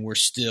now, and we're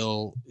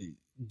still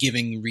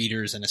giving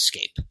readers an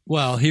escape.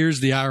 Well, here's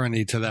the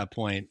irony to that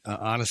point.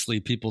 Honestly,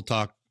 people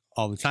talk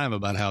all the time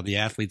about how the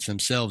athletes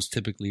themselves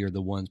typically are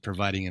the ones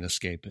providing an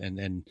escape.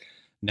 And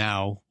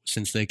now,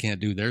 since they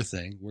can't do their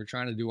thing, we're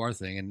trying to do our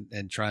thing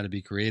and trying to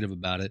be creative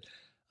about it.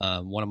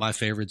 One of my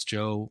favorites,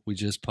 Joe, we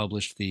just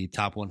published the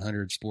top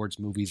 100 sports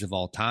movies of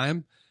all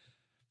time.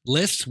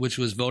 list, which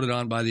was voted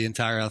on by the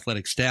entire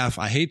athletic staff.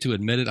 I hate to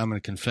admit it. I'm going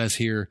to confess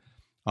here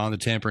on the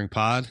Tampering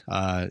Pod.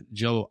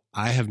 Joe,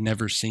 I have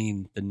never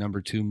seen the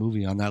number 2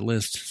 movie on that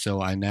list,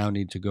 so I now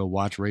need to go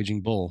watch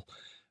Raging Bull,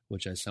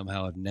 which I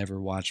somehow have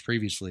never watched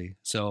previously.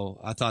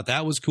 So I thought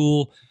that was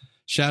cool.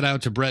 Shout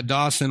out to Brett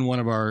Dawson, one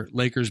of our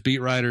Lakers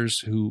beat writers,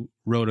 who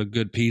wrote a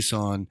good piece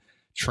on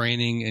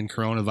training in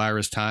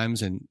coronavirus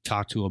times and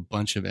talked to a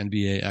bunch of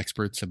NBA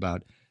experts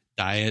about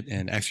diet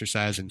and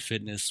exercise and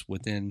fitness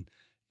within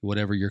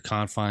whatever your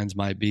confines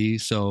might be.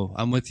 So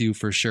I'm with you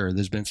for sure.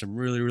 There's been some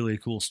really, really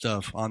cool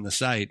stuff on the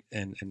site,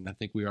 and I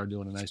think we are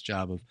doing a nice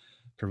job of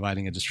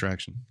providing a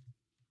distraction.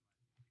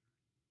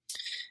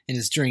 And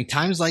it's during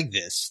times like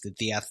this that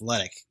The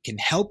Athletic can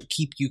help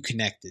keep you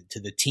connected to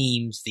the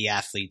teams, the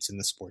athletes, and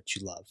the sports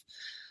you love.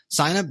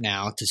 Sign up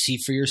now to see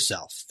for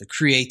yourself the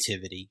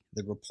creativity,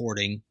 the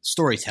reporting,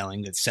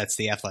 storytelling that sets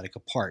The Athletic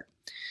apart.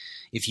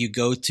 If you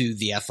go to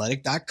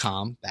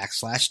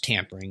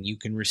theathletic.com/tampering, you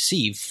can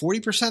receive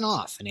 40%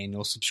 off an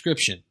annual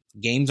subscription.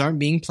 Games aren't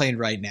being played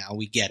right now,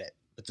 we get it.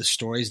 But the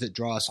stories that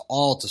draw us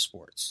all to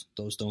sports,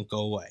 those don't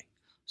go away.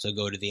 So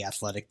go to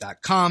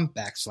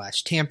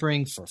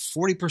theathletic.com/tampering for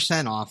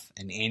 40% off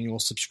an annual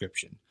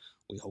subscription.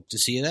 We hope to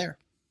see you there.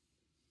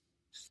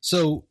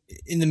 So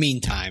in the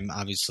meantime,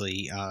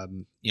 obviously,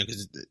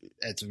 because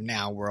as of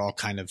now, we're all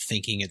kind of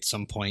thinking at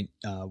some point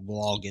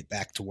we'll all get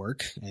back to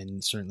work,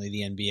 and certainly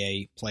the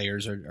NBA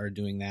players are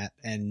doing that.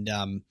 And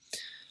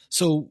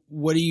so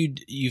what do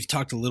you've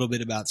talked a little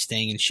bit about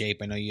staying in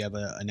shape. I know you have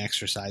an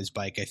exercise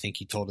bike. I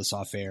think you told us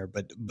off air,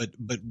 but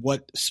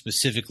what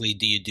specifically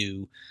do you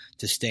do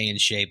to stay in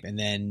shape? And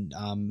then,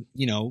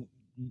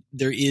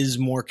 there is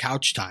more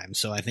couch time.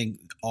 So I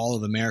think all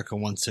of America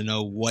wants to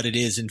know what it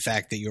is, in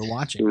fact, that you're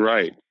watching.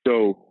 Right.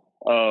 So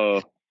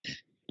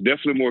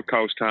definitely more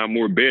couch time,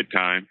 more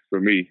bedtime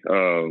for me.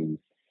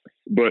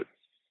 But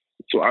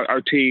so our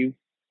team,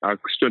 our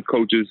strength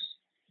coaches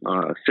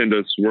send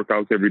us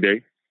workouts every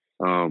day,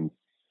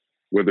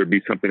 whether it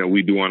be something that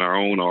we do on our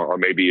own or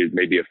maybe a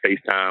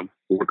FaceTime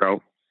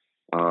workout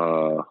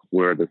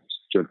where the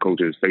strength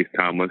coaches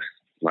FaceTime us,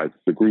 like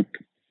the group,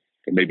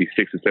 maybe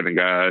 6 or 7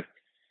 guys,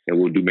 and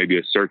we'll do maybe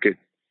a circuit.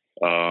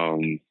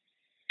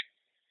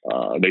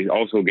 They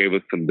also gave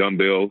us some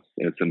dumbbells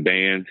and some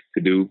bands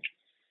to do.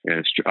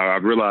 And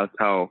I've realized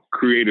how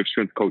creative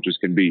strength coaches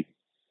can be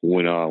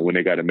when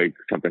they got to make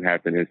something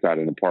happen inside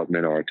an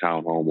apartment or a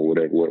townhome or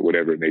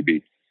whatever it may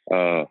be.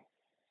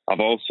 I've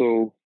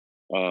also,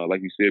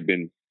 like you said,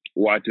 been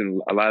watching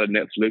a lot of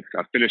Netflix.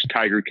 I finished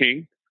Tiger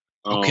King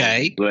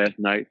last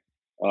night.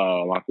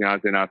 My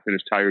fiance and I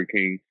finished Tiger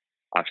King.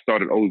 I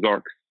started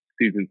Ozark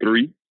season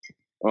 3.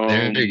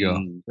 There you go.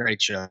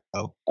 Great show.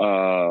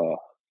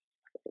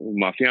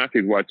 My fiance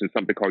is watching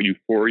something called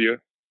Euphoria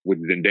with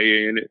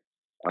Zendaya in it.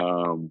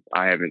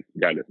 I haven't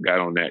got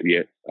on that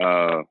yet.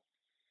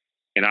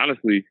 And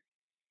honestly,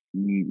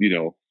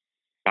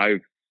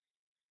 I've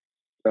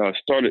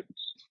started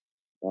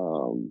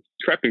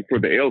prepping for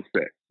the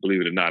LSAT. Believe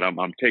it or not,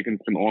 I'm taking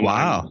some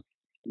online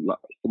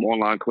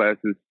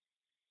classes,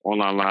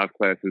 online live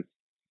classes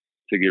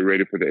to get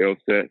ready for the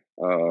LSAT.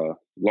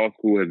 Law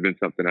school has been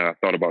something that I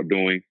thought about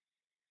doing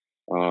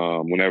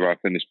whenever I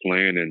finished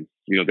playing, and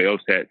the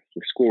LSAT,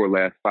 the score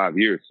lasts 5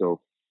 years,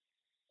 so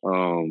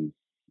I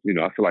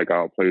feel like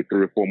I'll play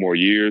 3 or 4 more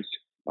years,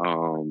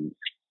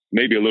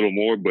 maybe a little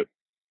more. But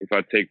if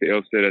I take the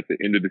LSAT at the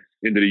end of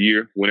the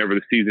year, whenever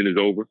the season is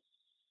over,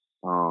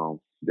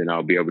 then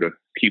I'll be able to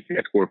keep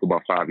that score for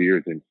about 5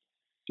 years. And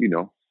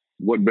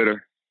what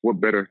better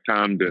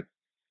time to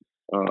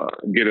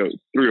get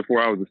 3 or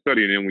 4 hours of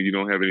studying in when you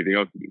don't have anything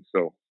else to do.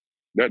 So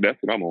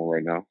that's what I'm on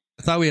right now.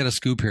 I thought we had a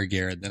scoop here,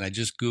 Garrett. Then I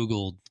just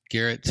Googled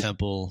Garrett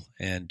Temple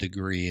and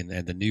degree, and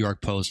the New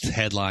York Post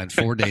headline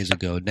 4 days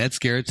ago, Nets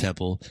Garrett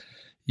Temple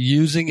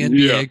using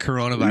NBA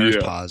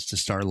coronavirus pause to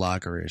start law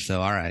career.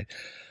 So, all right.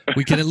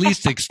 We can at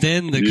least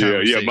extend the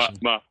conversation.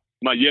 Yeah,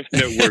 my Yes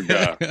Network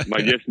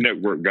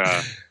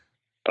guy,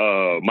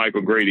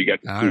 Michael Grady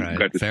got the all scoop. Right,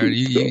 got the fair. scoop,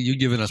 You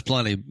giving us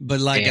plenty.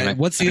 But,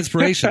 what's the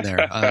inspiration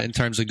there in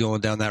terms of going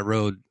down that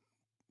road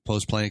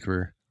post-playing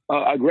career?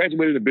 I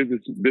graduated in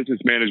business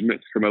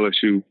management from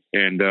LSU,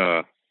 and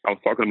I was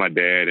talking to my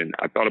dad, and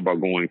I thought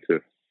about going to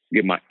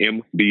get my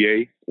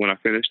MBA when I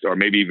finished, or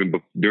maybe even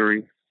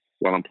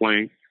while I'm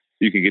playing.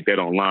 You can get that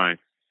online.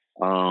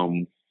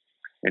 And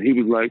he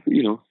was like,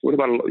 what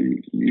about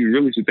you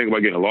really should think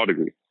about getting a law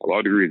degree. A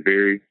law degree is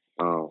very,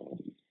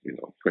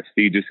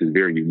 prestigious, is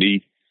very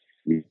unique.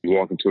 You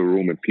walk into a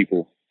room and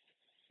people,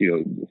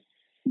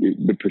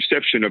 the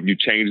perception of you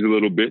changes a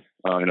little bit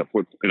in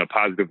a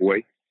positive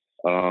way.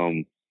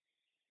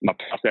 My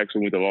pops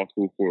actually went to law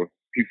school for,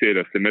 he said,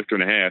 a semester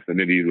and a half, and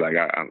then he's like,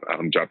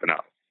 I'm dropping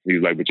out.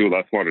 He's like, but you're a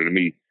lot smarter than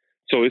me.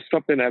 So it's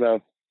something that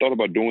I've thought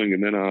about doing,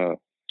 and then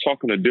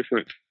talking to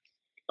different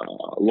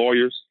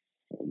lawyers.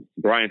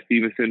 Brian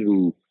Stevenson,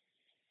 who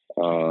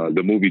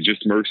the movie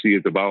Just Mercy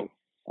is about,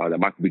 that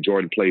Michael B.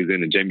 Jordan plays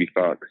in, and Jamie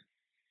Foxx.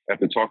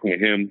 After talking to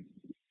him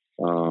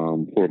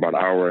for about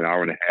an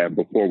hour and a half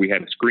before we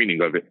had a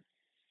screening of it,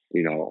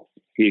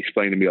 he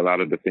explained to me a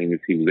lot of the things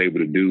he was able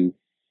to do,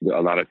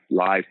 a lot of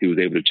lives he was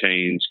able to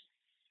change.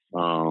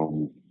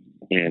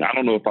 And I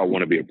don't know if I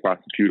want to be a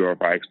prosecutor or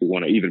if I actually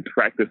want to even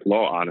practice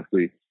law,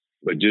 honestly,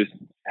 but just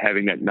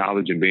having that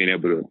knowledge and being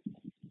able to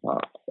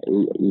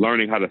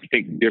learning how to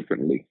think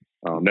differently.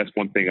 That's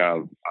one thing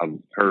I've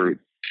heard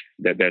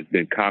that's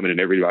been common in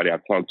everybody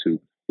I've talked to.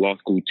 Law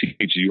school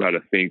teaches you how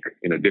to think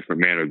in a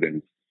different manner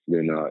than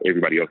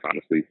everybody else,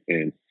 honestly.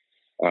 And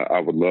I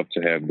would love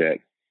to have that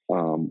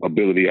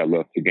ability. I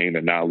love to gain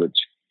the knowledge.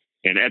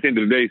 And at the end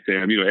of the day,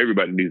 Sam,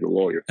 everybody needs a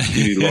lawyer.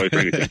 You need a lawyer for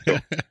anything.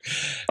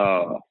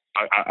 So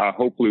I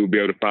hopefully will be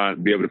able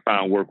to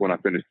find work when I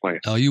finish playing.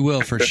 Oh, you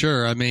will for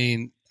sure. I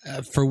mean,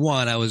 for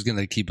one, I was going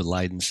to keep it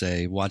light and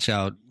say, watch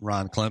out,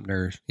 Ron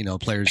Klempner,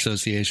 Players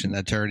Association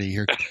attorney.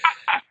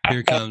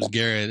 Here comes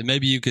Garrett.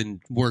 Maybe you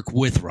can work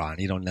with Ron.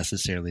 You don't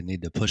necessarily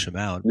need to push him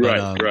out.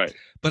 Right.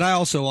 But I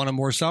also, on a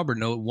more sober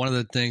note, one of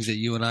the things that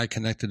you and I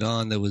connected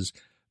on that was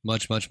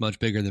much, much, much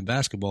bigger than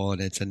basketball,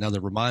 and it's another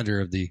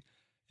reminder of the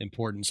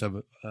importance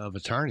of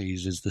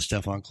attorneys, is the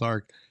Stephon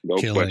Clark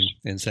killing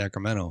in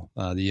Sacramento,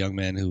 the young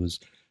man who was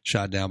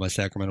shot down by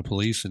Sacramento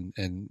police.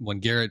 And when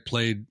Garrett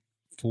played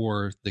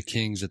for the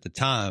Kings at the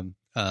time,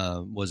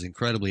 was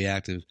incredibly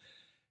active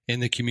in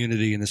the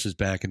community. And this is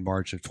back in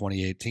March of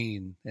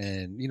 2018.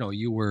 And,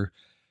 you were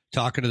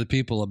talking to the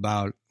people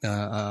about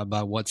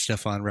what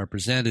Stephon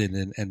represented,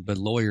 but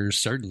lawyers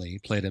certainly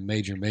played a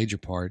major, major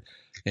part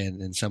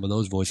in some of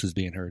those voices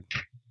being heard.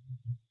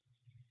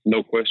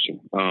 No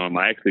question.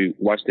 I actually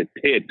watched a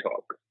TED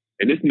Talk,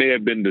 and this may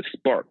have been the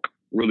spark.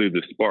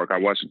 I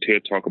watched a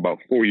TED Talk about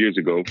 4 years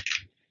ago.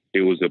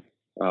 It was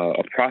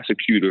a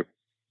prosecutor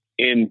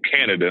in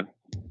Canada,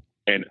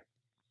 and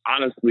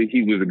honestly,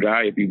 he was a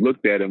guy, if you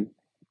looked at him,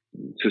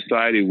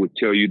 society would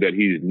tell you that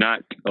he's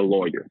not a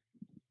lawyer.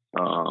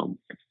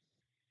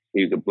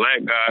 He's a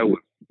black guy with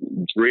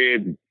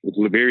dread,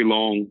 with very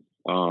long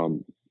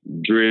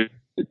dread,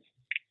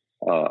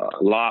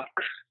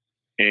 locks,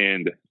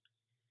 and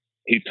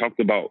he talked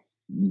about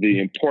the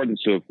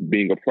importance of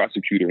being a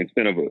prosecutor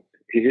instead of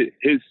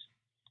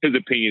his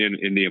opinion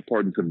in the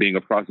importance of being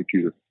a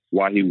prosecutor.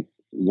 Why he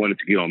wanted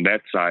to get on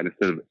that side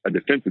instead of a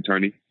defense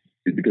attorney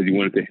is because he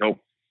wanted to help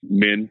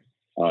men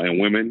and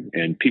women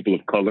and people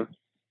of color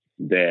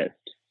that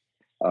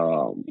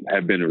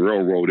have been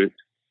railroaded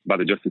by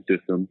the justice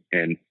system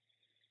and,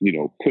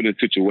 put in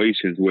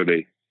situations where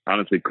they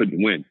honestly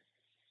couldn't win.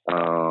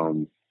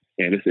 And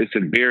it's a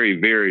very,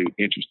 very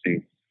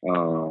interesting,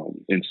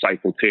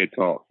 insightful TED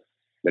Talk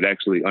that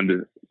actually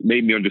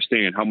made me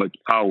understand how much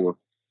power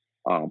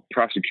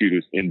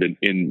prosecutors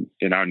in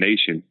our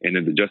nation and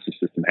in the justice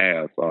system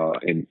have,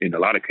 in a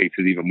lot of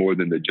cases, even more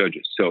than the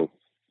judges. So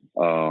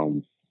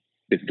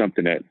it's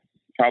something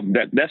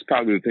that's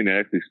probably the thing that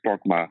actually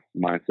sparked my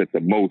mindset the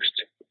most.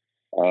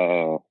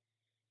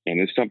 And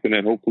it's something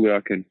that hopefully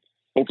I can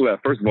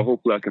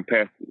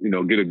pass,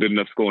 get a good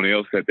enough score in the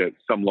LSAT that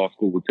some law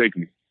school will take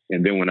me.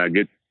 And then when I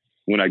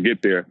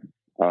get there,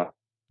 a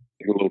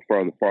little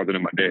farther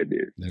than my dad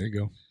did. There you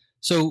go.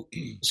 So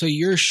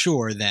you're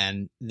sure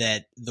then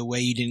that the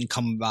way you didn't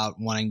come about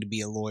wanting to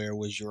be a lawyer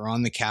was you were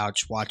on the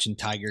couch watching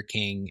Tiger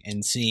King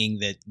and seeing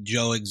that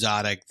Joe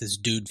Exotic, this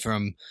dude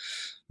from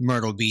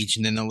Myrtle Beach,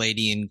 and then the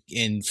lady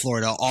in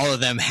Florida, all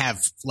of them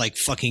have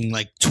fucking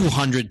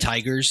 200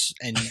 tigers,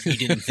 and you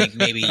didn't think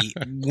maybe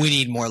we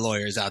need more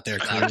lawyers out there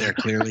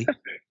clearly?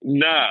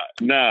 Nah,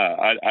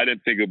 I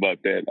didn't think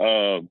about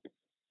that.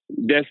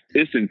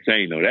 It's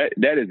insane though.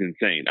 That is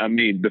insane. I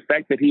mean, the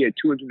fact that he had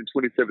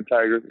 227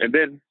 tigers, and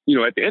then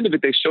at the end of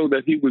it, they showed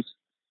that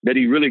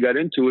he really got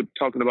into it,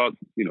 talking about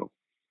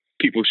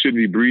people shouldn't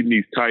be breeding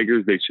these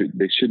tigers. They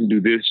shouldn't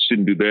do this,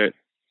 shouldn't do that.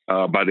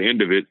 By the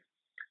end of it,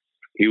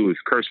 he was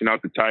cursing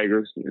out the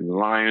tigers and the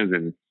lions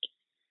and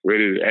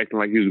acting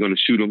like he was going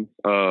to shoot them.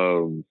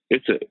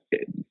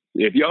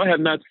 If y'all have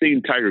not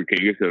seen Tiger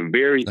King, it's a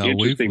very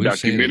interesting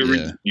documentary.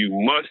 It, yeah. You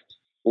must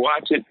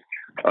watch it.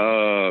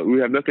 We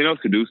have nothing else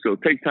to do, so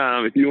take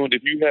time. If you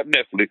have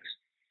Netflix,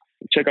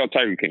 check out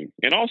Tiger King,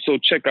 and also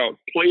check out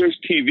Players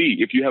TV.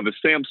 If you have a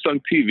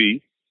Samsung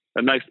TV,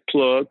 a nice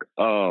plug.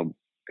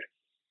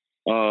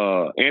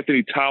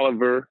 Anthony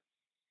Tolliver,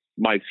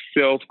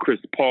 myself, Chris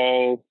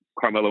Paul,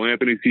 Carmelo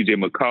Anthony, CJ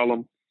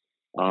McCollum,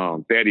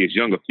 Thaddeus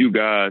Young, a few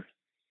guys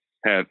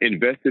have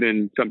invested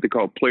in something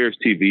called Players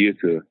TV.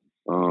 It's a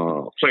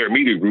player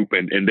media group,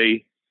 and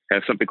they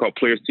have something called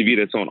Players TV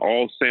that's on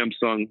all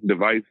Samsung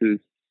devices.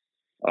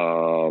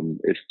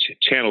 It's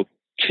channel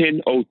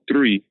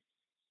 1003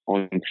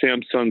 on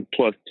Samsung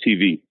Plus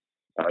TV.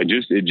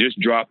 It just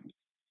dropped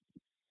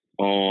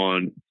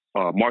on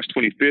March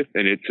 25th,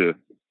 and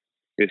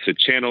it's a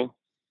channel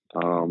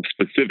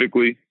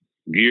specifically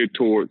geared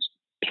towards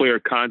player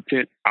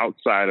content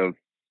outside of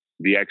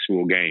the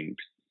actual games.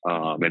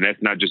 And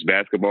that's not just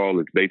basketball,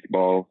 it's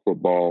baseball,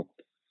 football,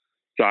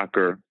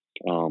 soccer,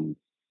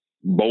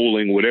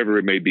 bowling, whatever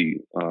it may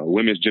be,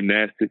 women's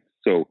gymnastics.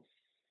 So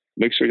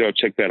make sure y'all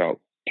check that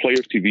out.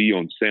 Players TV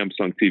on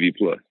Samsung TV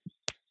Plus.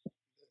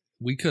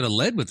 we could have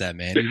led with that,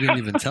 man. You didn't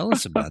even tell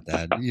us about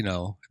that. You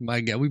know,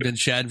 my God, we've been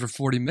chatting for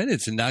 40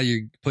 minutes and now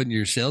you're putting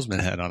your salesman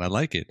hat on. I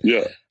like it.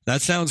 Yeah.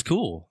 That sounds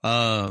cool.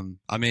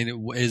 I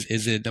mean,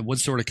 is it, what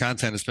sort of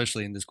content,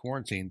 especially in this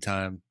quarantine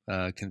time,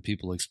 can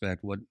people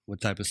expect? What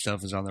type of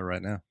stuff is on there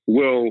right now?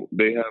 Well,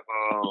 they have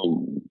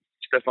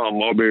Stephon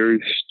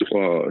Marbury's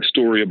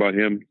story about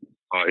him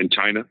in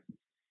China.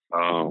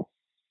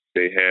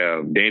 They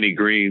have Danny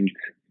Green's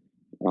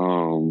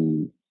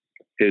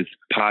his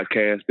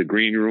podcast, The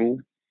Green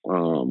Room.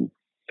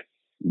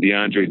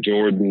 DeAndre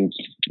Jordan's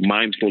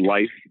Mindful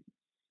Life,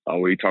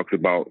 where he talks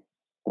about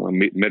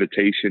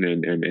meditation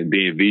and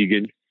being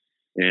vegan.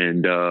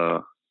 And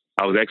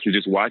I was actually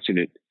just watching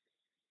it,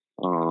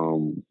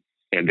 and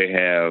they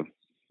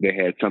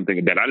had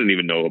something that I didn't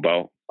even know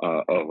about.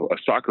 A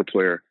soccer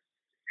player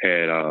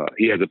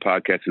he has a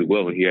podcast as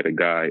well, and he had a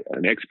guy,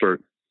 an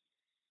expert,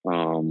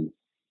 come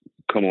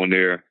on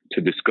there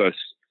to discuss,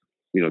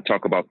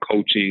 talk about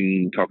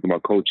coaching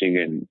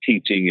and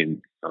teaching,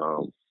 and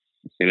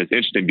it's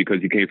interesting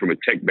because he came from a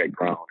tech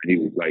background. He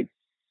was like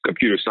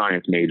computer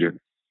science major,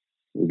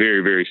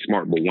 very, very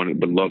smart,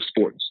 but loved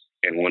sports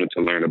and wanted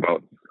to learn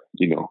about,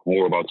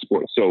 more about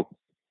sports. So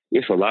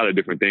there's a lot of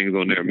different things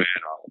on there, man.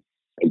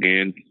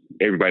 Again,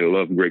 everybody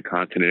loves great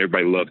content, and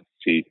everybody loves to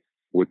see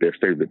what their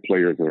favorite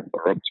players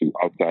are up to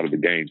outside of the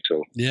game.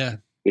 So yeah,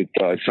 it's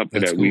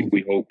something That's that cool.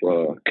 we hope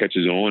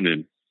catches on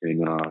and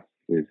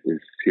is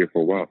here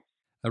for a while.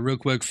 A real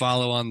quick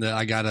follow on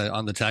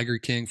the Tiger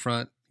King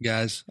front,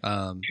 guys.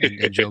 And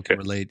Joe can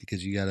relate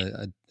because you got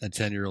a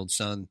 10-year-old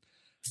son.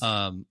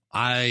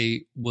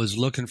 I was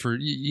looking for,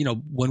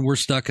 when we're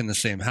stuck in the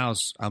same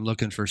house, I'm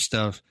looking for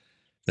stuff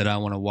that I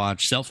want to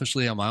watch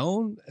selfishly on my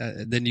own.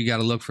 Then you got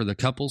to look for the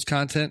couples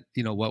content,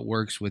 what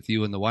works with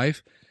you and the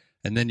wife.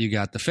 And then you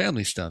got the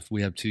family stuff.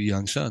 We have 2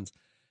 young sons.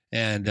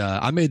 And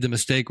I made the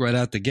mistake right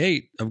out the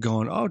gate of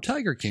going, oh,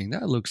 Tiger King,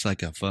 that looks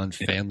like a fun,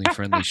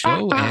 family-friendly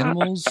show.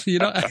 Animals,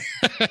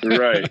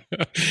 Right.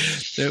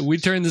 We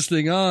turn this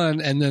thing on,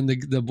 and then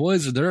the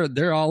boys,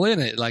 they're all in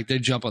it. Like, they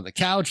jump on the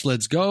couch,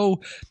 let's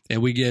go.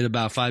 And we get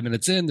about 5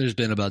 minutes in. There's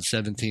been about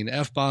 17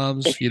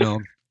 F-bombs.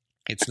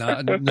 It's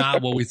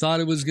not what we thought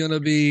it was going to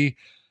be.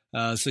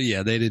 So,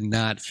 yeah, they did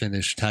not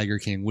finish Tiger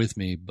King with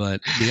me.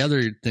 But the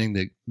other thing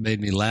that made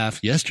me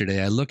laugh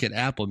yesterday, I look at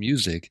Apple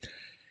Music.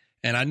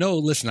 And I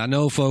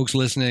know folks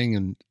listening,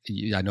 and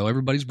I know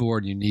everybody's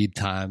bored. You need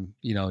time,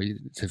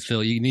 to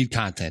fill. You need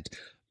content.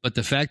 But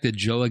the fact that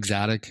Joe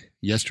Exotic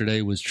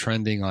yesterday was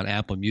trending on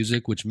Apple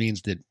Music, which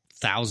means that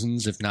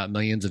thousands, if not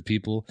millions, of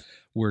people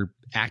were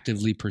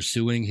actively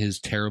pursuing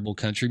his terrible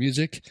country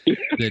music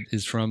that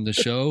is from the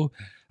show.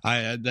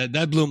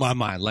 That blew my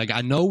mind. Like,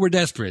 I know we're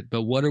desperate,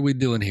 but what are we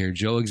doing here?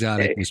 Joe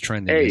Exotic was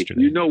trending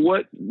yesterday. You know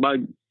what?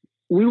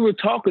 We were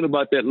talking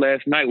about that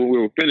last night when we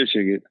were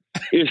finishing it.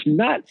 It's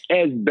not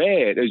as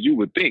bad as you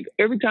would think.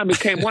 Every time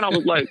it came on, I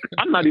was like,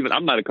 I'm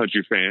not a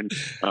country fan,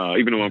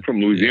 even though I'm from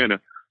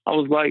Louisiana. I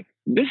was like,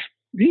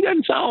 he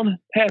doesn't sound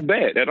half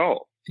bad at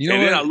all.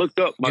 Then I looked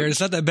up. It's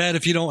not that bad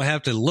if you don't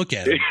have to look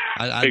at it.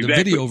 Exactly. The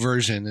video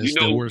version is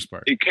the worst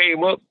part. It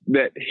came up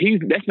that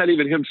that's not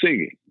even him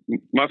singing.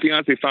 My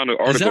fiance found an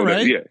article. Is that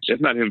right?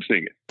 That's not him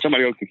singing.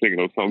 Somebody else is singing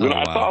those songs. And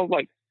I was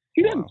like,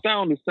 he doesn't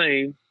sound the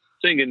same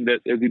singing that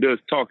as he does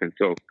talking.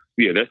 So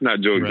yeah, that's not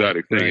Joe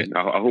Exotic singing.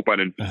 Right. I hope I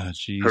didn't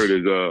hurt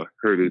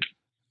his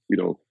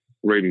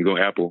ratings on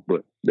Apple,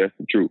 but that's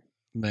the truth.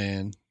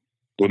 Man.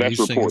 Well, that's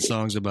he's singing reported.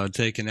 Songs about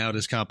taking out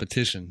his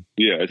competition.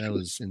 Yeah, that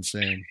was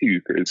insane.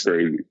 It's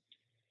crazy.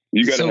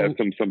 You got to have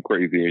some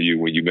crazy in you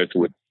when you mess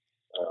with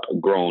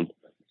grown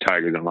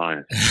tigers and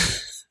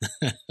lions.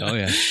 Oh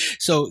yeah.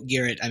 So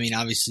Garrett, I mean,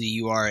 obviously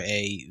you are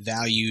a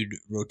valued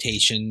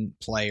rotation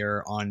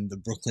player on the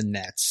Brooklyn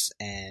Nets,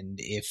 and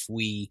if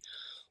we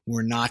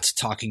were not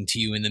talking to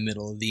you in the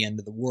middle of the end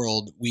of the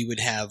world, we would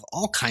have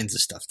all kinds of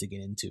stuff to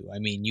get into. I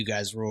mean, you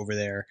guys were over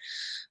there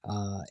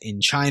in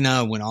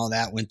China when all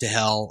that went to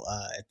hell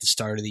at the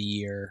start of the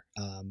year.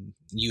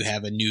 You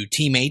have a new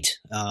teammate,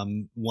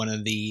 one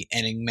of the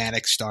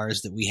enigmatic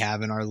stars that we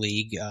have in our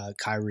league,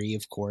 Kyrie,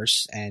 of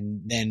course.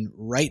 And then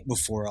right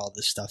before all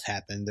this stuff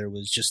happened, there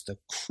was just the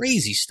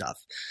crazy stuff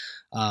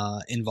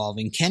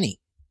involving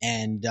Kenny.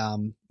 And, I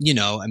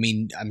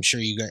mean, I'm sure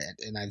you guys,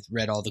 and I've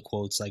read all the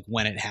quotes, like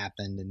when it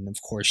happened. And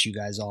of course you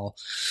guys all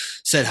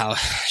said how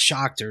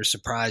shocked or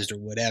surprised or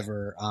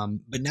whatever.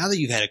 But now that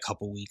you've had a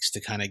couple weeks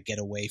to kind of get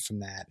away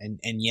from that, and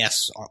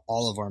yes,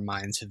 all of our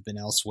minds have been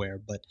elsewhere,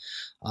 but,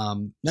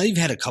 now you've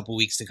had a couple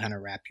weeks to kind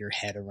of wrap your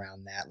head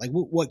around that. Like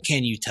what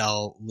can you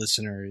tell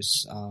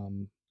listeners,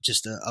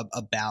 just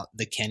about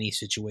the Kenny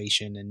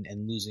situation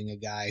and losing a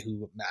guy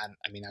who,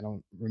 I mean, I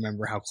don't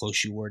remember how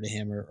close you were to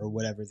him or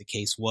whatever the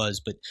case was,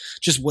 but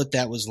just what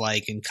that was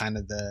like and kind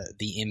of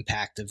the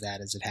impact of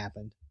that as it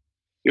happened.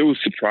 It was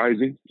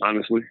surprising,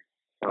 honestly.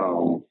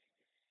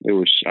 It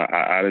was,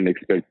 I didn't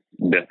expect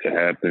that to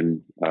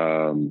happen.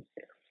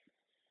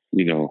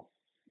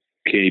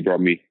 Kenny brought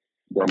me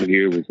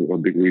here was a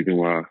big reason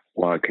why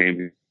I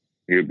came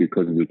here,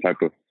 because of the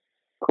type of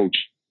coach,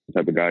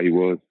 type of guy he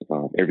was,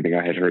 everything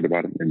I had heard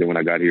about him. And then when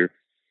I got here,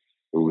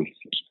 was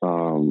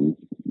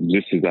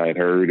just as I had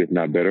heard, if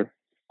not better.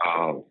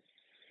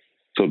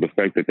 So the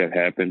fact that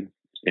happened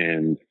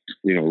and,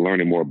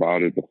 learning more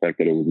about it, the fact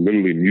that it was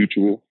literally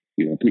mutual,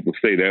 people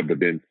say that, but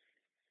then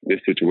this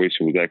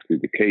situation was actually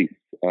the case.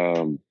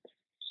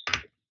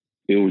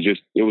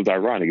 It was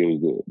ironic. It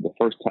was the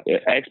first time,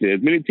 actually,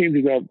 as many teams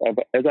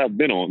as I've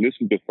been on, this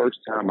was the first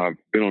time I've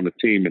been on a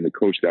team and the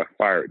coach got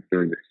fired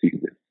during the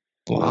season.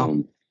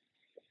 Wow.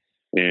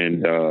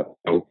 So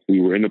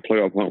we were in the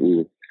playoff hunt. We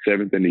were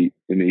 7th in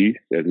the East,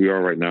 as we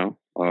are right now.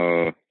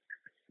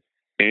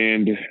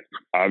 And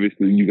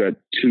obviously you got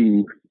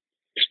 2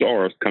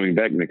 stars coming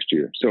back next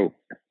year. So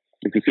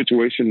it's a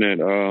situation that,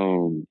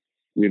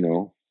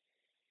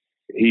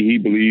 he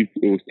believed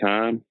it was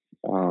time.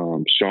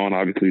 Sean,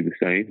 obviously the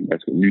same.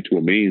 That's what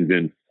mutual means.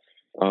 And,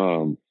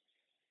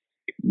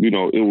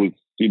 it was,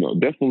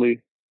 definitely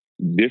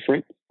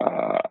different.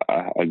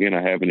 Again,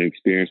 I haven't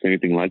experienced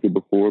anything like it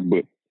before,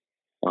 but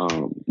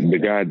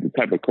the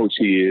type of coach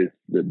he is,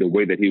 the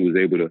way that he was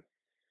able to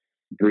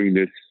bring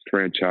this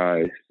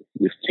franchise,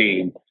 this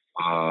team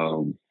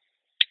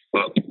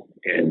up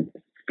and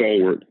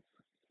forward.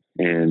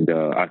 And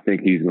I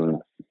think he's going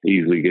to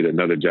easily get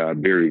another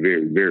job very,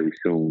 very, very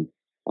soon.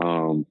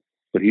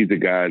 But he's a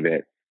guy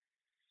that,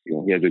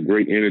 he has a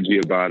great energy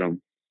about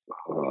him,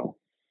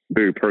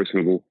 very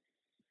personable.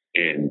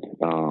 And,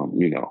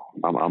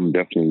 I'm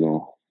definitely going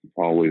to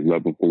always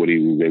love him for what he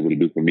was able to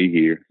do for me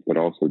here, but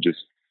also just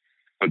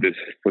for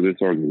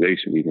this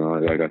organization.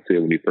 Like I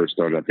said, when he first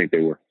started, I think they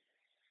were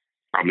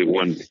probably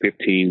won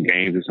 15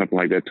 games or something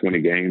like that,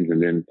 20 games.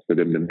 And then for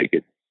them to make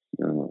it,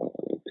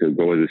 to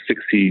go as a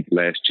 6th seed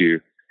last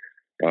year,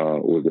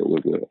 was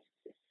a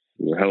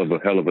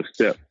hell of a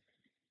step.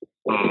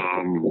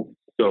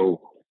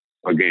 So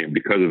again,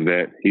 because of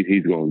that,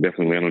 he's going to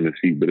definitely land on his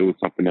feet, but it was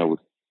something that was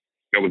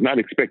not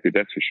expected.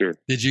 That's for sure.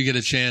 Did you get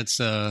a chance?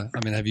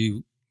 Have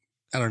you,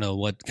 I don't know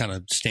what kind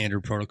of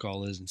standard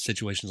protocol is in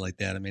situations like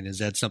that. Is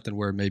that something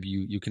where maybe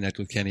you connect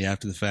with Kenny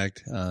after the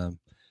fact,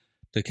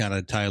 to kind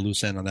of tie a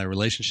loose end on that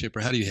relationship,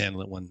 or how do you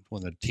handle it when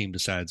the team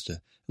decides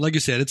to, like you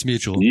said, it's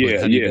mutual.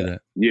 Yeah. How do you do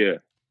that? Yeah.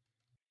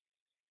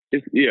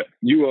 It's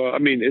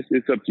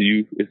up to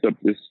you.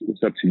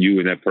 It's up to you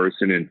and that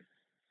person. And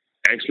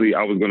actually,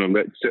 I was going to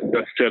let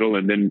that settle,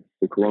 and then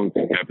the corona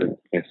thing happened,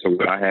 and so we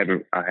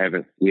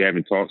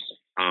haven't talked.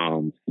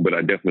 But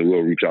I definitely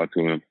will reach out to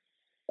him,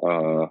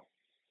 and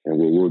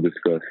we'll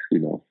discuss.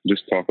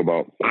 Just talk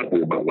about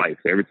life.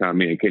 Every time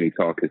me and Kenny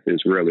talk,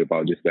 it's rarely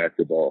about just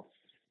basketball.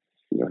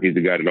 He's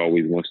the guy that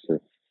always wants to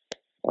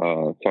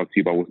talk to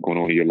you about what's going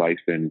on in your life,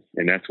 and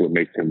that's what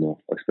makes him a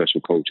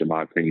special coach, in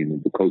my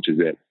opinion. The coaches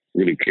that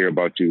really care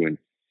about you and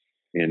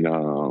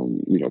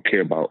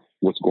care about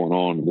what's going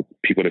on with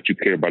people that you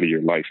care about in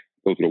your life.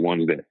 Those are the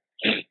ones that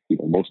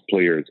most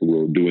players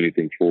will do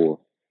anything for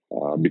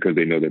because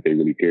they know that they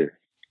really care.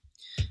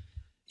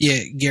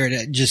 Yeah,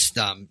 Garrett, just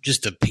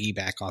to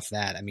piggyback off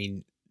that,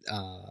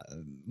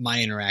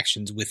 my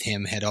interactions with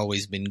him had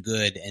always been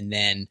good, and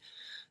then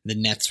the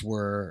Nets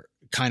were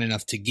kind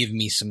enough to give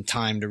me some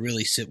time to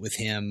really sit with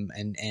him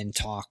and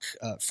talk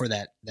for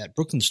that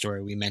Brooklyn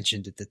story we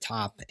mentioned at the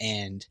top.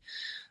 And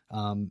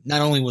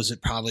not only was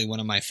it probably one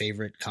of my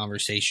favorite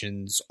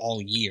conversations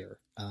all year,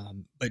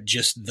 but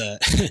just the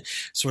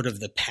sort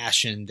of the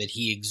passion that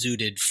he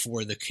exuded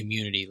for the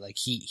community. Like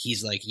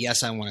he's like,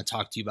 yes, I want to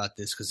talk to you about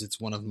this because it's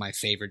one of my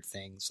favorite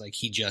things. Like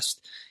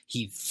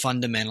he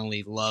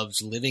fundamentally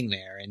loves living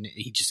there, and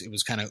it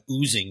was kind of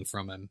oozing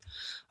from him.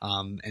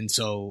 And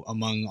so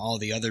among all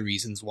the other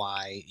reasons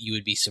why you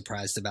would be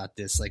surprised about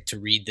this, like to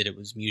read that it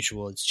was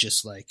mutual, it's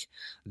just like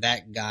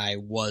that guy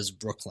was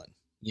Brooklyn,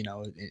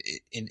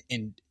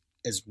 in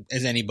as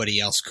anybody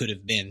else could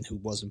have been who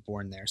wasn't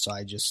born there. So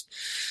I just,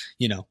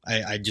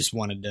 I just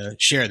wanted to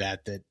share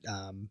that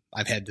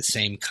I've had the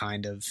same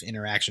kind of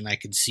interaction. I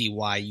could see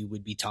why you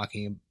would be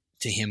talking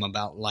to him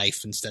about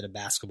life instead of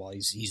basketball.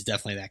 He's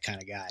definitely that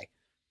kind of guy.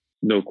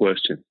 No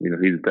question. He's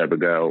the type of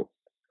guy.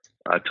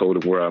 I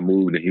told him where I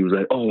moved, and he was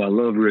like, "Oh, I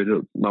love Red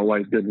Hook. My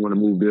wife doesn't want to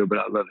move there, but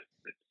I love it."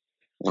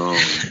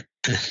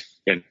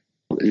 And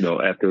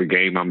after a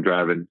game, I'm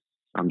driving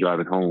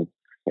home,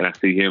 and I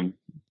see him.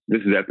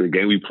 This is after the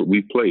game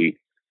we played.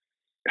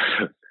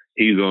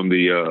 He's on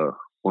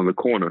the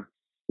corner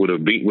with a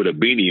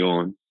beanie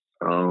on,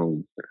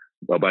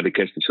 about to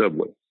catch the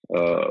subway.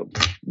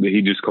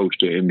 He just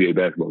coached an NBA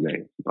basketball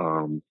game.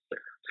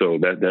 So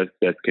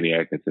that's Kenny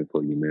Atkinson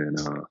for you, man.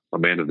 A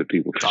man of the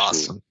people.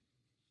 Awesome. Sure.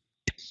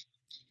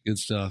 Good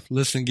stuff.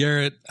 Listen,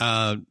 Garrett,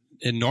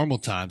 in normal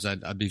times,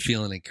 I'd be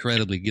feeling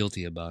incredibly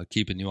guilty about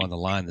keeping you on the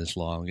line this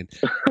long. And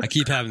I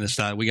keep having this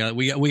thought, we got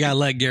to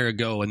let Garrett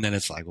go. And then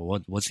it's like,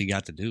 well, what's he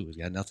got to do? He's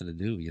got nothing to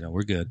do.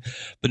 We're good.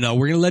 But no,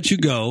 we're going to let you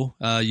go.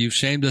 You've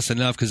shamed us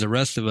enough because the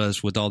rest of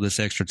us, with all this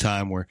extra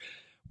time, we're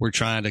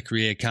trying to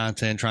create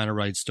content, trying to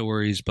write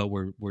stories. But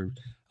we're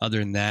other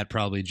than that,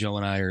 probably Joe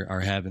and I are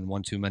having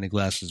one too many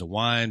glasses of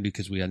wine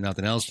because we got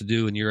nothing else to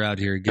do. And you're out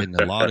here getting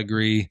a law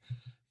degree.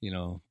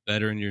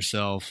 Bettering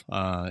yourself.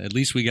 At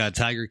least we got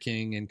Tiger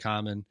King in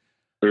common.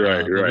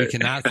 Right. We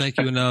cannot thank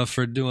you enough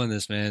for doing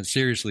this, man.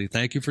 Seriously,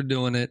 thank you for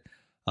doing it.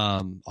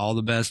 All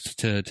the best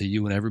to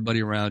you and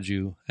everybody around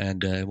you,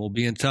 and we'll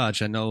be in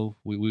touch. I know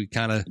we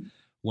kind of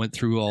went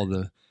through all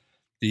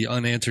the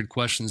unanswered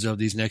questions of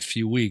these next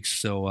few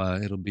weeks, so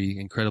it'll be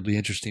incredibly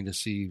interesting to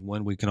see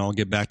when we can all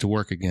get back to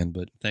work again.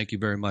 But thank you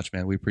very much,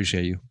 man. We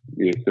appreciate you.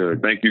 Yes, sir.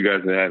 Thank you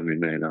guys for having me,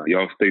 man.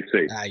 Y'all stay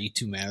safe. You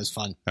too, man. It was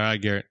fun. All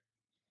right, Garrett.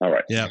 All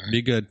right. Yeah,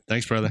 be good.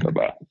 Thanks, brother.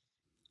 Bye-bye.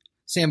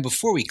 Sam,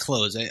 before we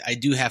close, I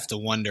do have to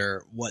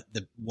wonder what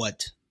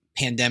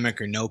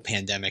pandemic or no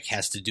pandemic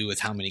has to do with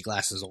how many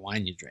glasses of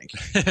wine you drink.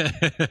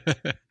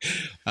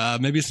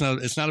 Maybe it's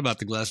not about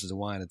the glasses of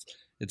wine.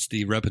 It's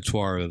the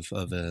repertoire of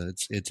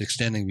it's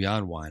extending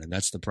beyond wine, and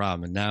that's the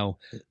problem. And now,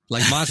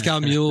 like Moscow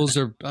Mules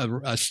are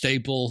a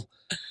staple,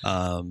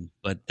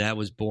 but that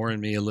was boring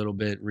me a little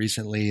bit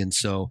recently, and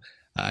so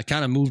I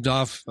kind of moved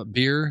off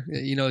beer.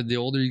 You know, the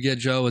older you get,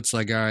 Joe, it's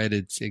like, all right,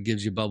 it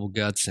gives you bubble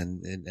guts,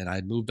 and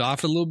I moved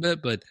off a little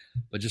bit, but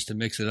just to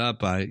mix it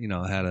up, I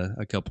had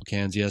a couple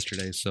cans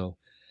yesterday, so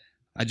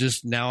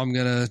now I'm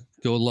gonna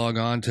go log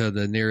on to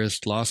the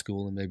nearest law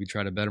school and maybe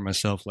try to better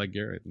myself like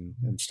Garrett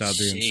and stop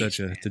being such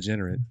a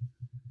degenerate.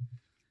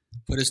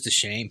 Put us to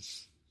shame.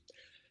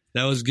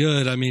 That was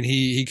good. I mean,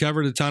 he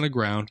covered a ton of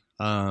ground.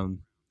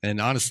 And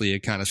honestly, it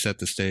kind of set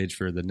the stage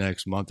for the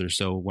next month or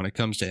so. When it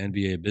comes to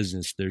NBA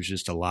business, there's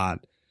just a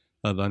lot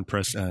of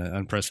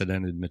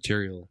unprecedented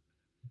material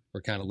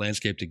or kind of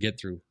landscape to get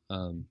through.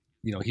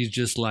 He's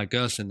just like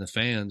us and the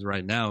fans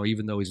right now,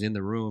 even though he's in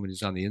the room and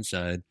he's on the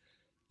inside,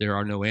 there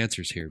are no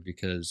answers here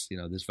because,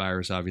 this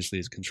virus obviously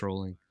is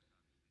controlling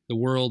the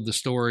world, the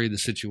story, the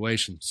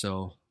situation.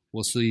 So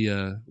we'll see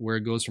where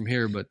it goes from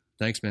here. But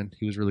thanks, man.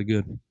 He was really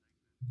good.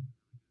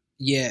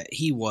 Yeah,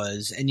 he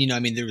was. And,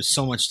 there was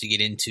so much to get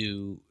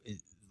into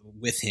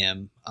with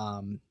him.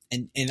 And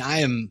I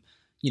am,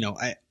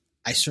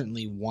 I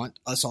certainly want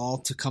us all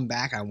to come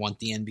back. I want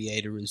the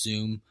NBA to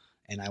resume,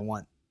 and I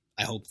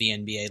hope the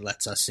NBA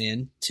lets us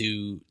in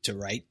to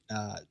write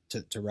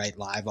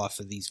live off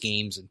of these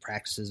games and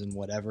practices and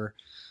whatever.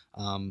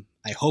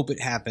 I hope it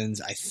happens.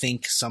 I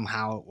think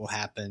somehow it will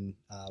happen.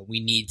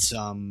 We need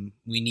some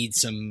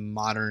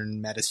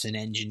modern medicine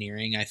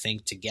engineering, I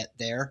think, to get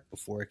there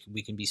before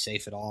we can be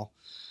safe at all.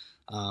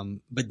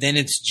 But then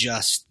it's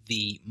just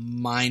the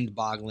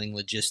mind-boggling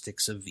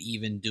logistics of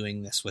even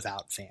doing this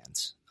without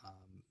fans.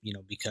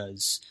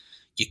 Because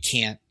you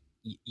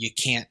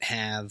can't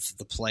have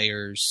the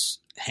players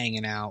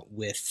hanging out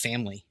with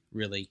family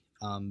really,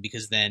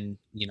 because then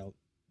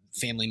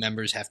family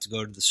members have to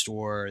go to the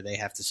store, or they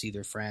have to see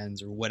their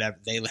friends or whatever.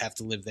 They have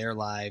to live their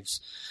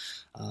lives.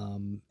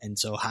 And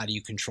so how do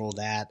you control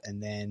that?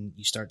 And then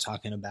you start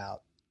talking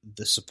about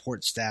the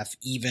support staff,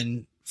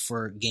 even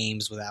for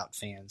games without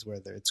fans,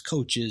 whether it's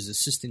coaches,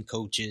 assistant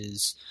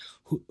coaches,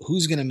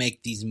 who's going to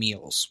make these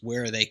meals?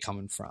 Where are they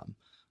coming from?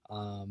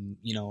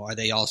 Are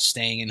they all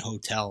staying in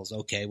hotels?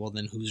 Okay, well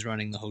then who's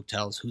running the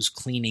hotels? Who's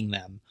cleaning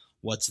them?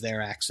 What's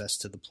their access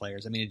to the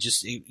players? I mean,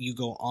 you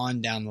go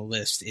on down the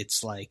list.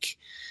 It's like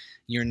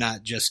you're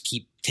not just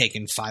keep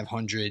taking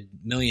 500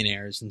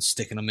 millionaires and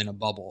sticking them in a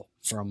bubble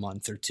for a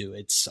month or two.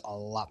 It's a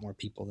lot more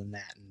people than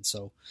that. And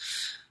so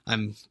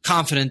I'm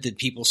confident that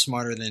people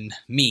smarter than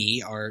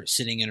me are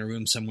sitting in a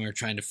room somewhere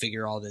trying to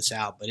figure all this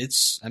out. But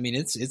it's going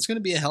to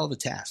be a hell of a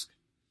task.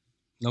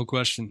 No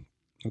question.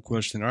 No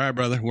question. All right,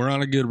 brother. We're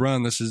on a good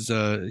run. This is,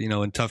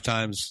 in tough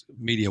times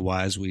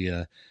media-wise,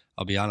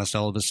 I'll be honest,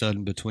 all of a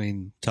sudden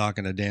between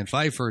talking to Dan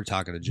Pfeiffer,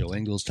 talking to Joe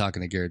Ingles,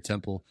 talking to Garrett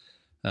Temple,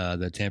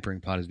 the Tampering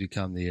Pod has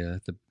become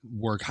the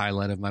work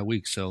highlight of my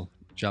week. So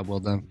job well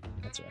done.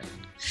 That's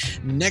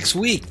right. Next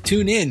week,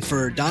 tune in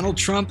for Donald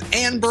Trump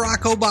and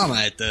Barack Obama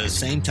at the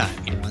same time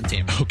here on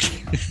Tampering.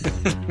 Okay.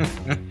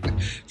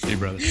 See you,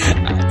 brother. See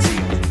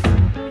you.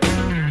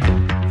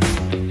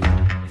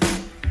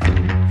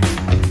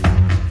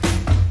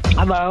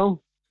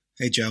 Hello.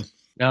 Hey, Joe.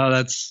 No,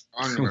 that's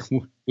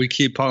we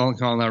keep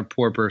calling our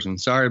poor person.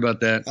 Sorry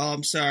about that. Oh,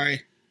 I'm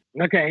sorry.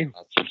 Okay.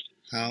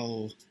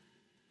 How?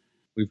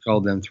 We've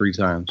called them 3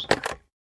 times.